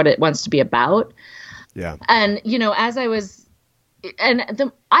doing or what it wants to be about. Yeah, and you know, as I was.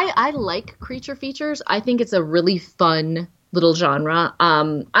 And I like creature features. I think it's a really fun little genre.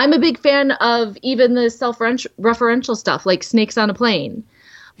 I'm a big fan of even the self-referential stuff, like Snakes on a Plane,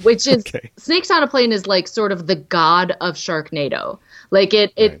 which is Snakes on a Plane is like sort of the god of Sharknado. Like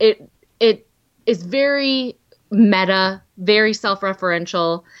it is very meta, very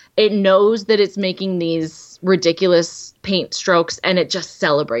self-referential. It knows that it's making these ridiculous paint strokes, and it just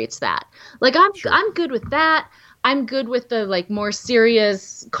celebrates that. Like I'm good with that. I'm good with the like more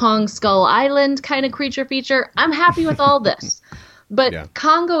serious Kong Skull Island kind of creature feature. I'm happy with all this. But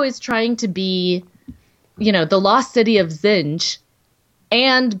Congo is trying to be, you know, the lost city of Zinj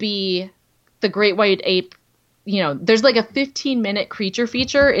and be the great white ape. You know, there's like a 15-minute creature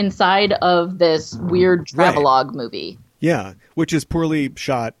feature inside of this weird travelogue movie. Yeah, which is poorly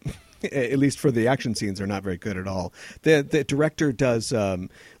shot. At least for the action scenes, are not very good at all. The director does,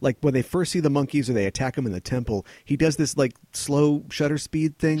 like when they first see the monkeys or they attack them in the temple, he does this like slow shutter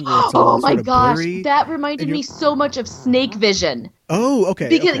speed thing where it's all sort of blurry. That reminded me so much of Snake Vision. Oh, okay.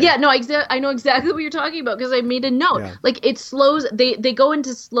 Because I know exactly what you're talking about because I made a note. Yeah. Like it slows, they go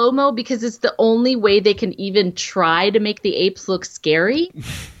into slow-mo because it's the only way they can even try to make the apes look scary.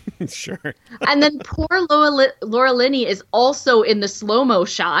 Sure. And then poor Laura Linney is also in the slow-mo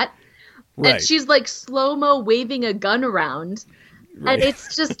shot. Right. And she's like slow-mo waving a gun around. Right. And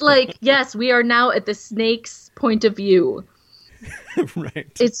it's just like, yes, we are now at the snake's point of view. Right.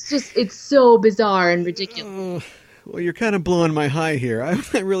 It's so bizarre and ridiculous. Well, you're kind of blowing my high here.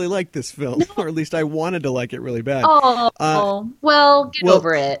 I really like this film, or at least I wanted to like it really bad. Well, get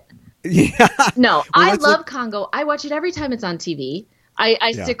over it. Yeah. No, I love Congo. I watch it every time it's on TV.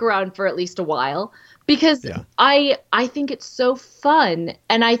 I stick around for at least a while. Because I think it's so fun,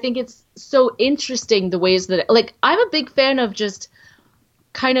 and I think it's so interesting the ways that, like, I'm a big fan of just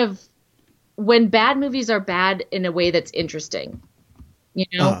kind of when bad movies are bad in a way that's interesting, you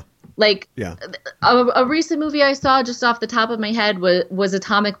know? A recent movie I saw just off the top of my head was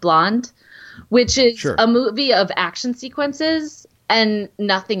Atomic Blonde, which is a movie of action sequences and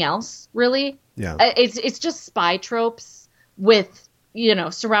nothing else, really. Yeah. It's just spy tropes with, you know,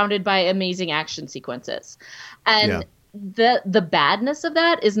 surrounded by amazing action sequences. And the badness of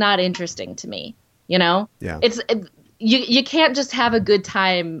that is not interesting to me, you know? Yeah. You can't just have a good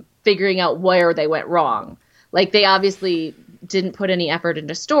time figuring out where they went wrong. Like, they obviously didn't put any effort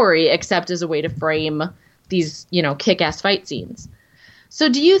into story except as a way to frame these, you know, kick-ass fight scenes. So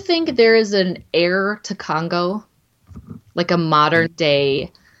do you think there is an heir to Congo? Like a modern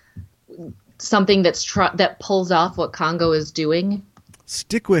day something that pulls off what Congo is doing?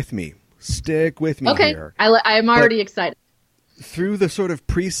 Stick with me okay. Here. I'm already excited. Through the sort of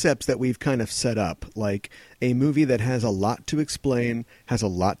precepts that we've kind of set up, like a movie that has a lot to explain, has a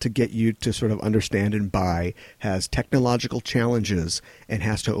lot to get you to sort of understand and buy, has technological challenges, and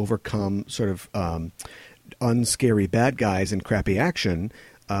has to overcome sort of unscary bad guys and crappy action,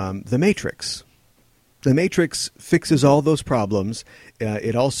 The Matrix. The Matrix fixes all those problems.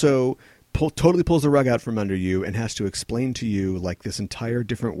 It also totally pulls the rug out from under you and has to explain to you like this entire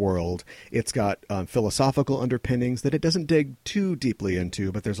different world. It's got philosophical underpinnings that it doesn't dig too deeply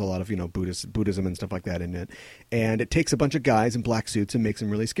into, but there's a lot of, you know, Buddhism and stuff like that in it. And it takes a bunch of guys in black suits and makes them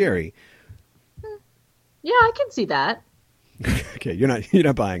really scary. Yeah, I can see that. Okay, you're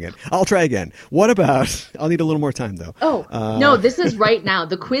not buying it. I'll try again. What about? I'll need a little more time though. No, this is right now.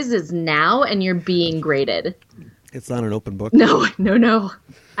 The quiz is now, and you're being graded. It's not an open book. No, no, no.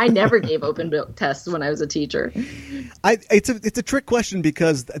 I never gave open book tests when I was a teacher. It's a trick question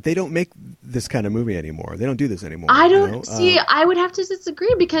because they don't make this kind of movie anymore. They don't do this anymore. I don't see. I would have to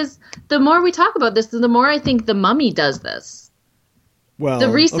disagree because the more we talk about this, the more I think the Mummy does this. Well, the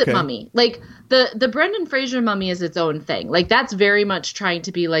recent okay. Mummy, like the Brendan Fraser Mummy, is its own thing. Like that's very much trying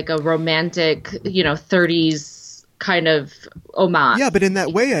to be like a romantic, 30s kind of homage. Yeah, but in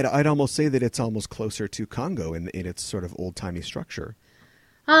that way, I'd almost say that it's almost closer to Congo in its sort of old timey structure.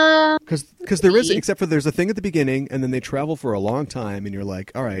 Because there is, except for there's a thing at the beginning, and then they travel for a long time, and you're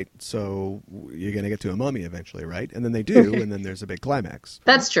like, all right, so you're going to get to a mummy eventually, right? And then they do, and then there's a big climax.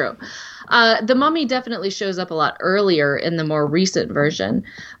 That's true. The Mummy definitely shows up a lot earlier in the more recent version,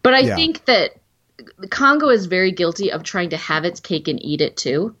 but I think that Congo is very guilty of trying to have its cake and eat it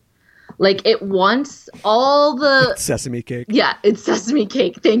too. Like it wants all the sesame cake. Yeah, it's sesame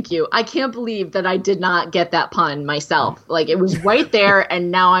cake. Thank you. I can't believe that I did not get that pun myself. Like it was right there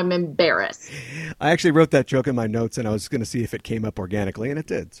and now I'm embarrassed. I actually wrote that joke in my notes and I was going to see if it came up organically and it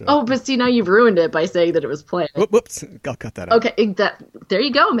did. So. Oh, but see, now you've ruined it by saying that it was planned. Whoops. I'll cut that out. Okay. There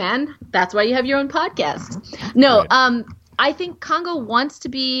you go, man. That's why you have your own podcast. No, right. I think Congo wants to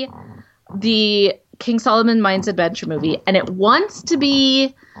be the King Solomon Mines Adventure movie, and it wants to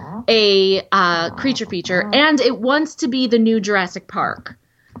be a creature feature, and it wants to be the new Jurassic Park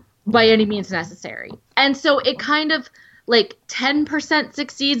by any means necessary. And so it kind of like 10%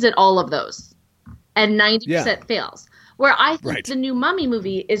 succeeds at all of those and 90% fails. Where I think the new Mummy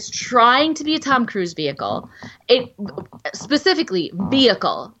movie is trying to be a Tom Cruise vehicle. It specifically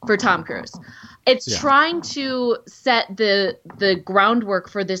vehicle for Tom Cruise. It's trying to set the groundwork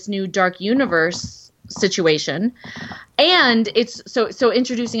for this new dark universe situation, and it's so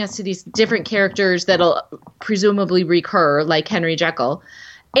introducing us to these different characters that'll presumably recur, like Henry Jekyll,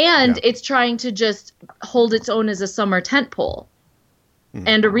 and it's trying to just hold its own as a summer tentpole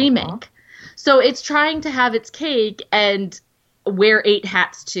and a remake. So it's trying to have its cake and wear 8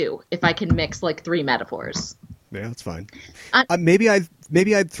 hats too, if I can mix like 3 metaphors. Yeah, that's fine. Maybe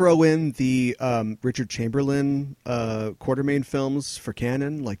I'd throw in the Richard Chamberlain Quartermain films for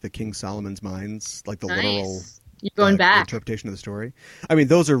canon, like the King Solomon's Mines, like the literal You're going back. interpretation of the story. I mean,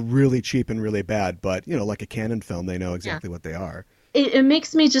 those are really cheap and really bad, but like a canon film, they know exactly what they are. It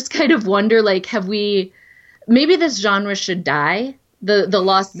makes me just kind of wonder, like, maybe this genre should die? The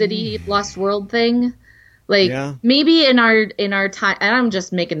Lost City, Lost World thing? Like maybe in our time, and I'm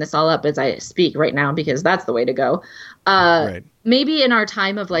just making this all up as I speak right now because that's the way to go. Maybe in our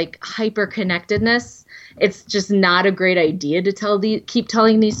time of like hyper connectedness, it's just not a great idea to keep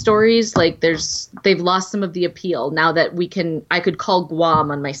telling these stories. Like they've lost some of the appeal now that I could call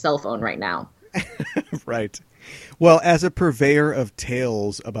Guam on my cell phone right now. Right. Well, as a purveyor of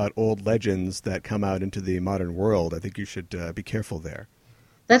tales about old legends that come out into the modern world, I think you should be careful there.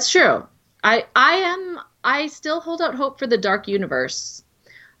 That's true. I still hold out hope for the dark universe.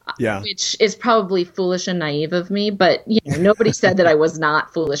 Which is probably foolish and naive of me, but nobody said that I was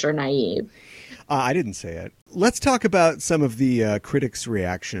not foolish or naive. I didn't say it. Let's talk about some of the critics'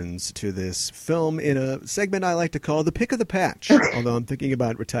 reactions to this film in a segment I like to call the Pick of the Patch, although I'm thinking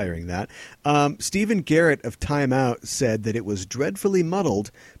about retiring that. Stephen Garrett of Time Out said that it was dreadfully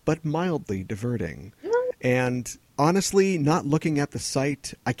muddled, but mildly diverting. And honestly, not looking at the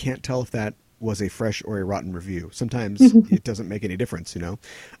site, I can't tell if that was a fresh or a rotten review. Sometimes it doesn't make any difference,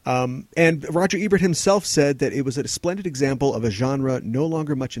 And Roger Ebert himself said that it was a splendid example of a genre no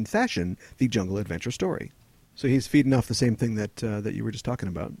longer much in fashion, the jungle adventure story. So he's feeding off the same thing that you were just talking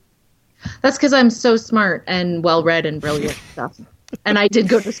about. That's because I'm so smart and well-read and brilliant stuff. And I did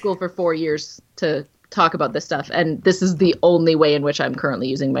go to school for 4 years to talk about this stuff. And this is the only way in which I'm currently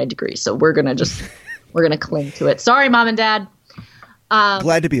using my degree. So we're going to cling to it. Sorry, Mom and Dad.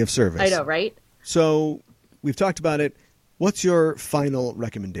 Glad to be of service. I know, right? So we've talked about it. What's your final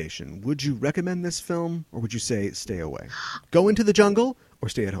recommendation? Would you recommend this film or would you say stay away? Go into the jungle or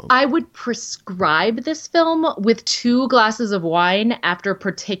stay at home? I would prescribe this film with 2 glasses of wine after a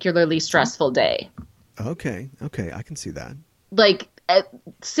particularly stressful day. Okay. I can see that. Like,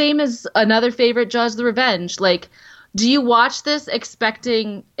 same as another favorite, Jaws the Revenge. Like, do you watch this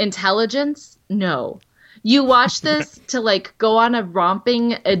expecting intelligence? No. You watch this to like go on a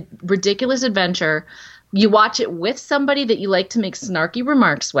romping, ridiculous adventure. You watch it with somebody that you like to make snarky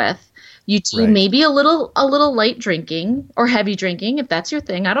remarks with. You do maybe a little light drinking or heavy drinking if that's your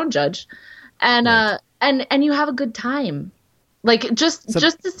thing. I don't judge, and and you have a good time. Like just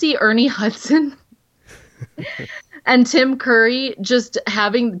to see Ernie Hudson and Tim Curry just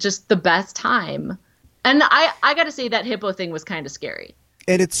having just the best time. And I got to say that hippo thing was kind of scary.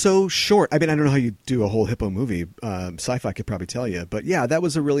 And it's so short. I mean, I don't know how you do a whole hippo movie. Sci-fi could probably tell you. But yeah, that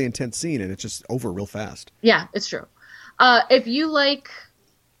was a really intense scene, and it's just over real fast. Yeah, it's true. If you like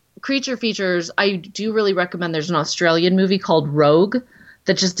creature features, I do really recommend there's an Australian movie called Rogue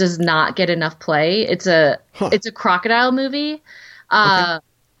that just does not get enough play. It's a crocodile movie. Okay.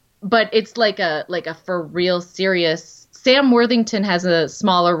 But it's like a for real serious. Sam Worthington has a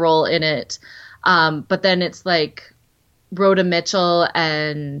smaller role in it. But then it's like Rhoda Mitchell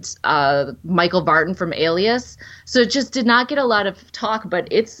and Michael Vartan from Alias. So it just did not get a lot of talk, but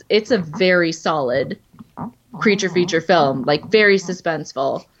it's a very solid creature feature film, like very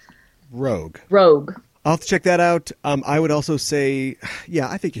suspenseful. Rogue. I'll have to check that out. I would also say, yeah,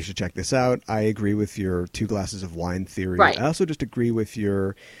 I think you should check this out. I agree with your 2 glasses of wine theory. Right. I also just agree with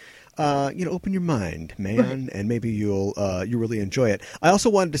your open your mind, man, right. And maybe you really enjoy it. I also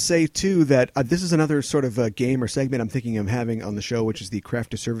wanted to say, too, that this is another sort of a game or segment I'm thinking of having on the show, which is the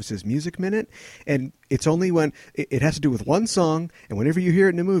Craft to Services Music Minute. And it's only when it has to do with one song, and whenever you hear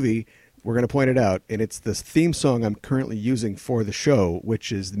it in a movie, we're going to point it out. And it's the theme song I'm currently using for the show,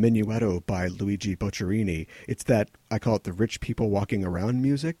 which is the Minuetto by Luigi Boccherini. It's that, I call it the rich people walking around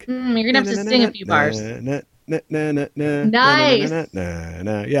music. You're going to have to sing a few bars. Nice. Yeah.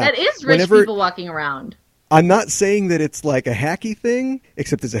 That is rich people walking around. I'm not saying that it's like a hacky thing,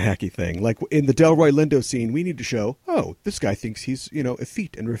 except it's a hacky thing. Like in the Delroy Lindo scene, we need to show, this guy thinks he's,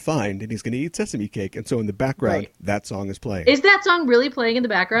 effete and refined and he's going to eat sesame cake. And so in the background, that song is playing. Is that song really playing in the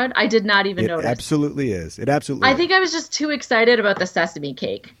background? I did not even notice. It absolutely is. I think I was just too excited about the sesame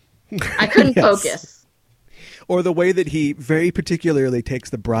cake. I couldn't focus. Or the way that he very particularly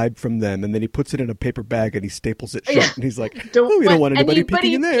takes the bribe from them and then he puts it in a paper bag and he staples it shut and he's like, we don't want anybody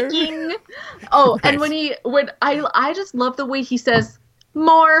peeking in there. Oh, right. And when I just love the way he says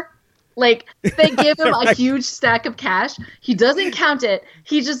more. Like they give him a huge stack of cash. He doesn't count it.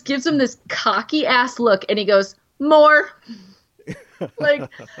 He just gives him this cocky ass look and he goes, more. Like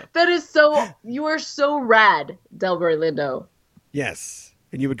that is you are so rad, Delroy Lindo. Yes.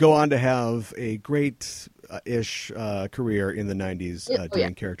 And you would go on to have a great-ish career in the 90s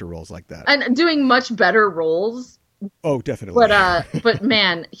doing character roles like that. And doing much better roles. Oh, definitely. But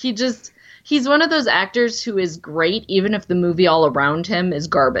man, he's one of those actors who is great even if the movie all around him is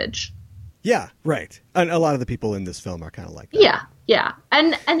garbage. Yeah, right. And a lot of the people in this film are kind of like that. Yeah.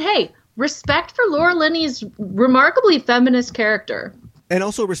 And hey, respect for Laura Linney's remarkably feminist character. And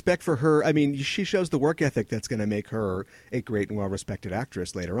also respect for her. I mean, she shows the work ethic that's going to make her a great and well-respected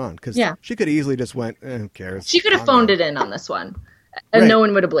actress later on. Because she could easily just went, who cares? She could have phoned it in on this one. And no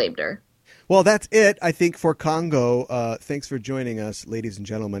one would have blamed her. Well, that's it, I think, for Congo. Thanks for joining us, ladies and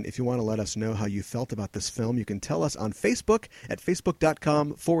gentlemen. If you want to let us know how you felt about this film, you can tell us on Facebook at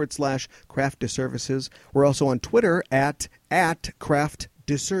facebook.com/Craft to Services. We're also on Twitter at Craft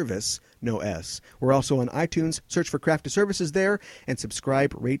to Service. No S. We're also on iTunes. Search for Craft to Services there and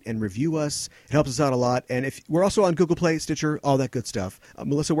subscribe, rate, and review us. It helps us out a lot. And we're also on Google Play, Stitcher, all that good stuff.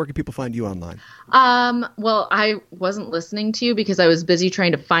 Melissa, where can people find you online? Well, I wasn't listening to you because I was busy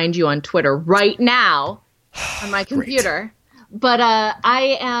trying to find you on Twitter right now on my computer. But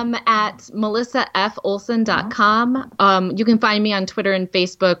I am at melissafolson.com. You can find me on Twitter and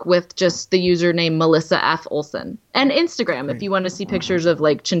Facebook with just the username Melissa F. Olson. And Instagram if you want to see pictures of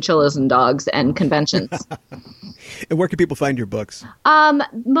like chinchillas and dogs and conventions. And where can people find your books?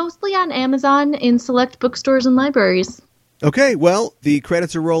 Mostly on Amazon in select bookstores and libraries. Okay, well, the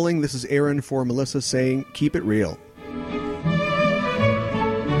credits are rolling. This is Aaron for Melissa saying, keep it real.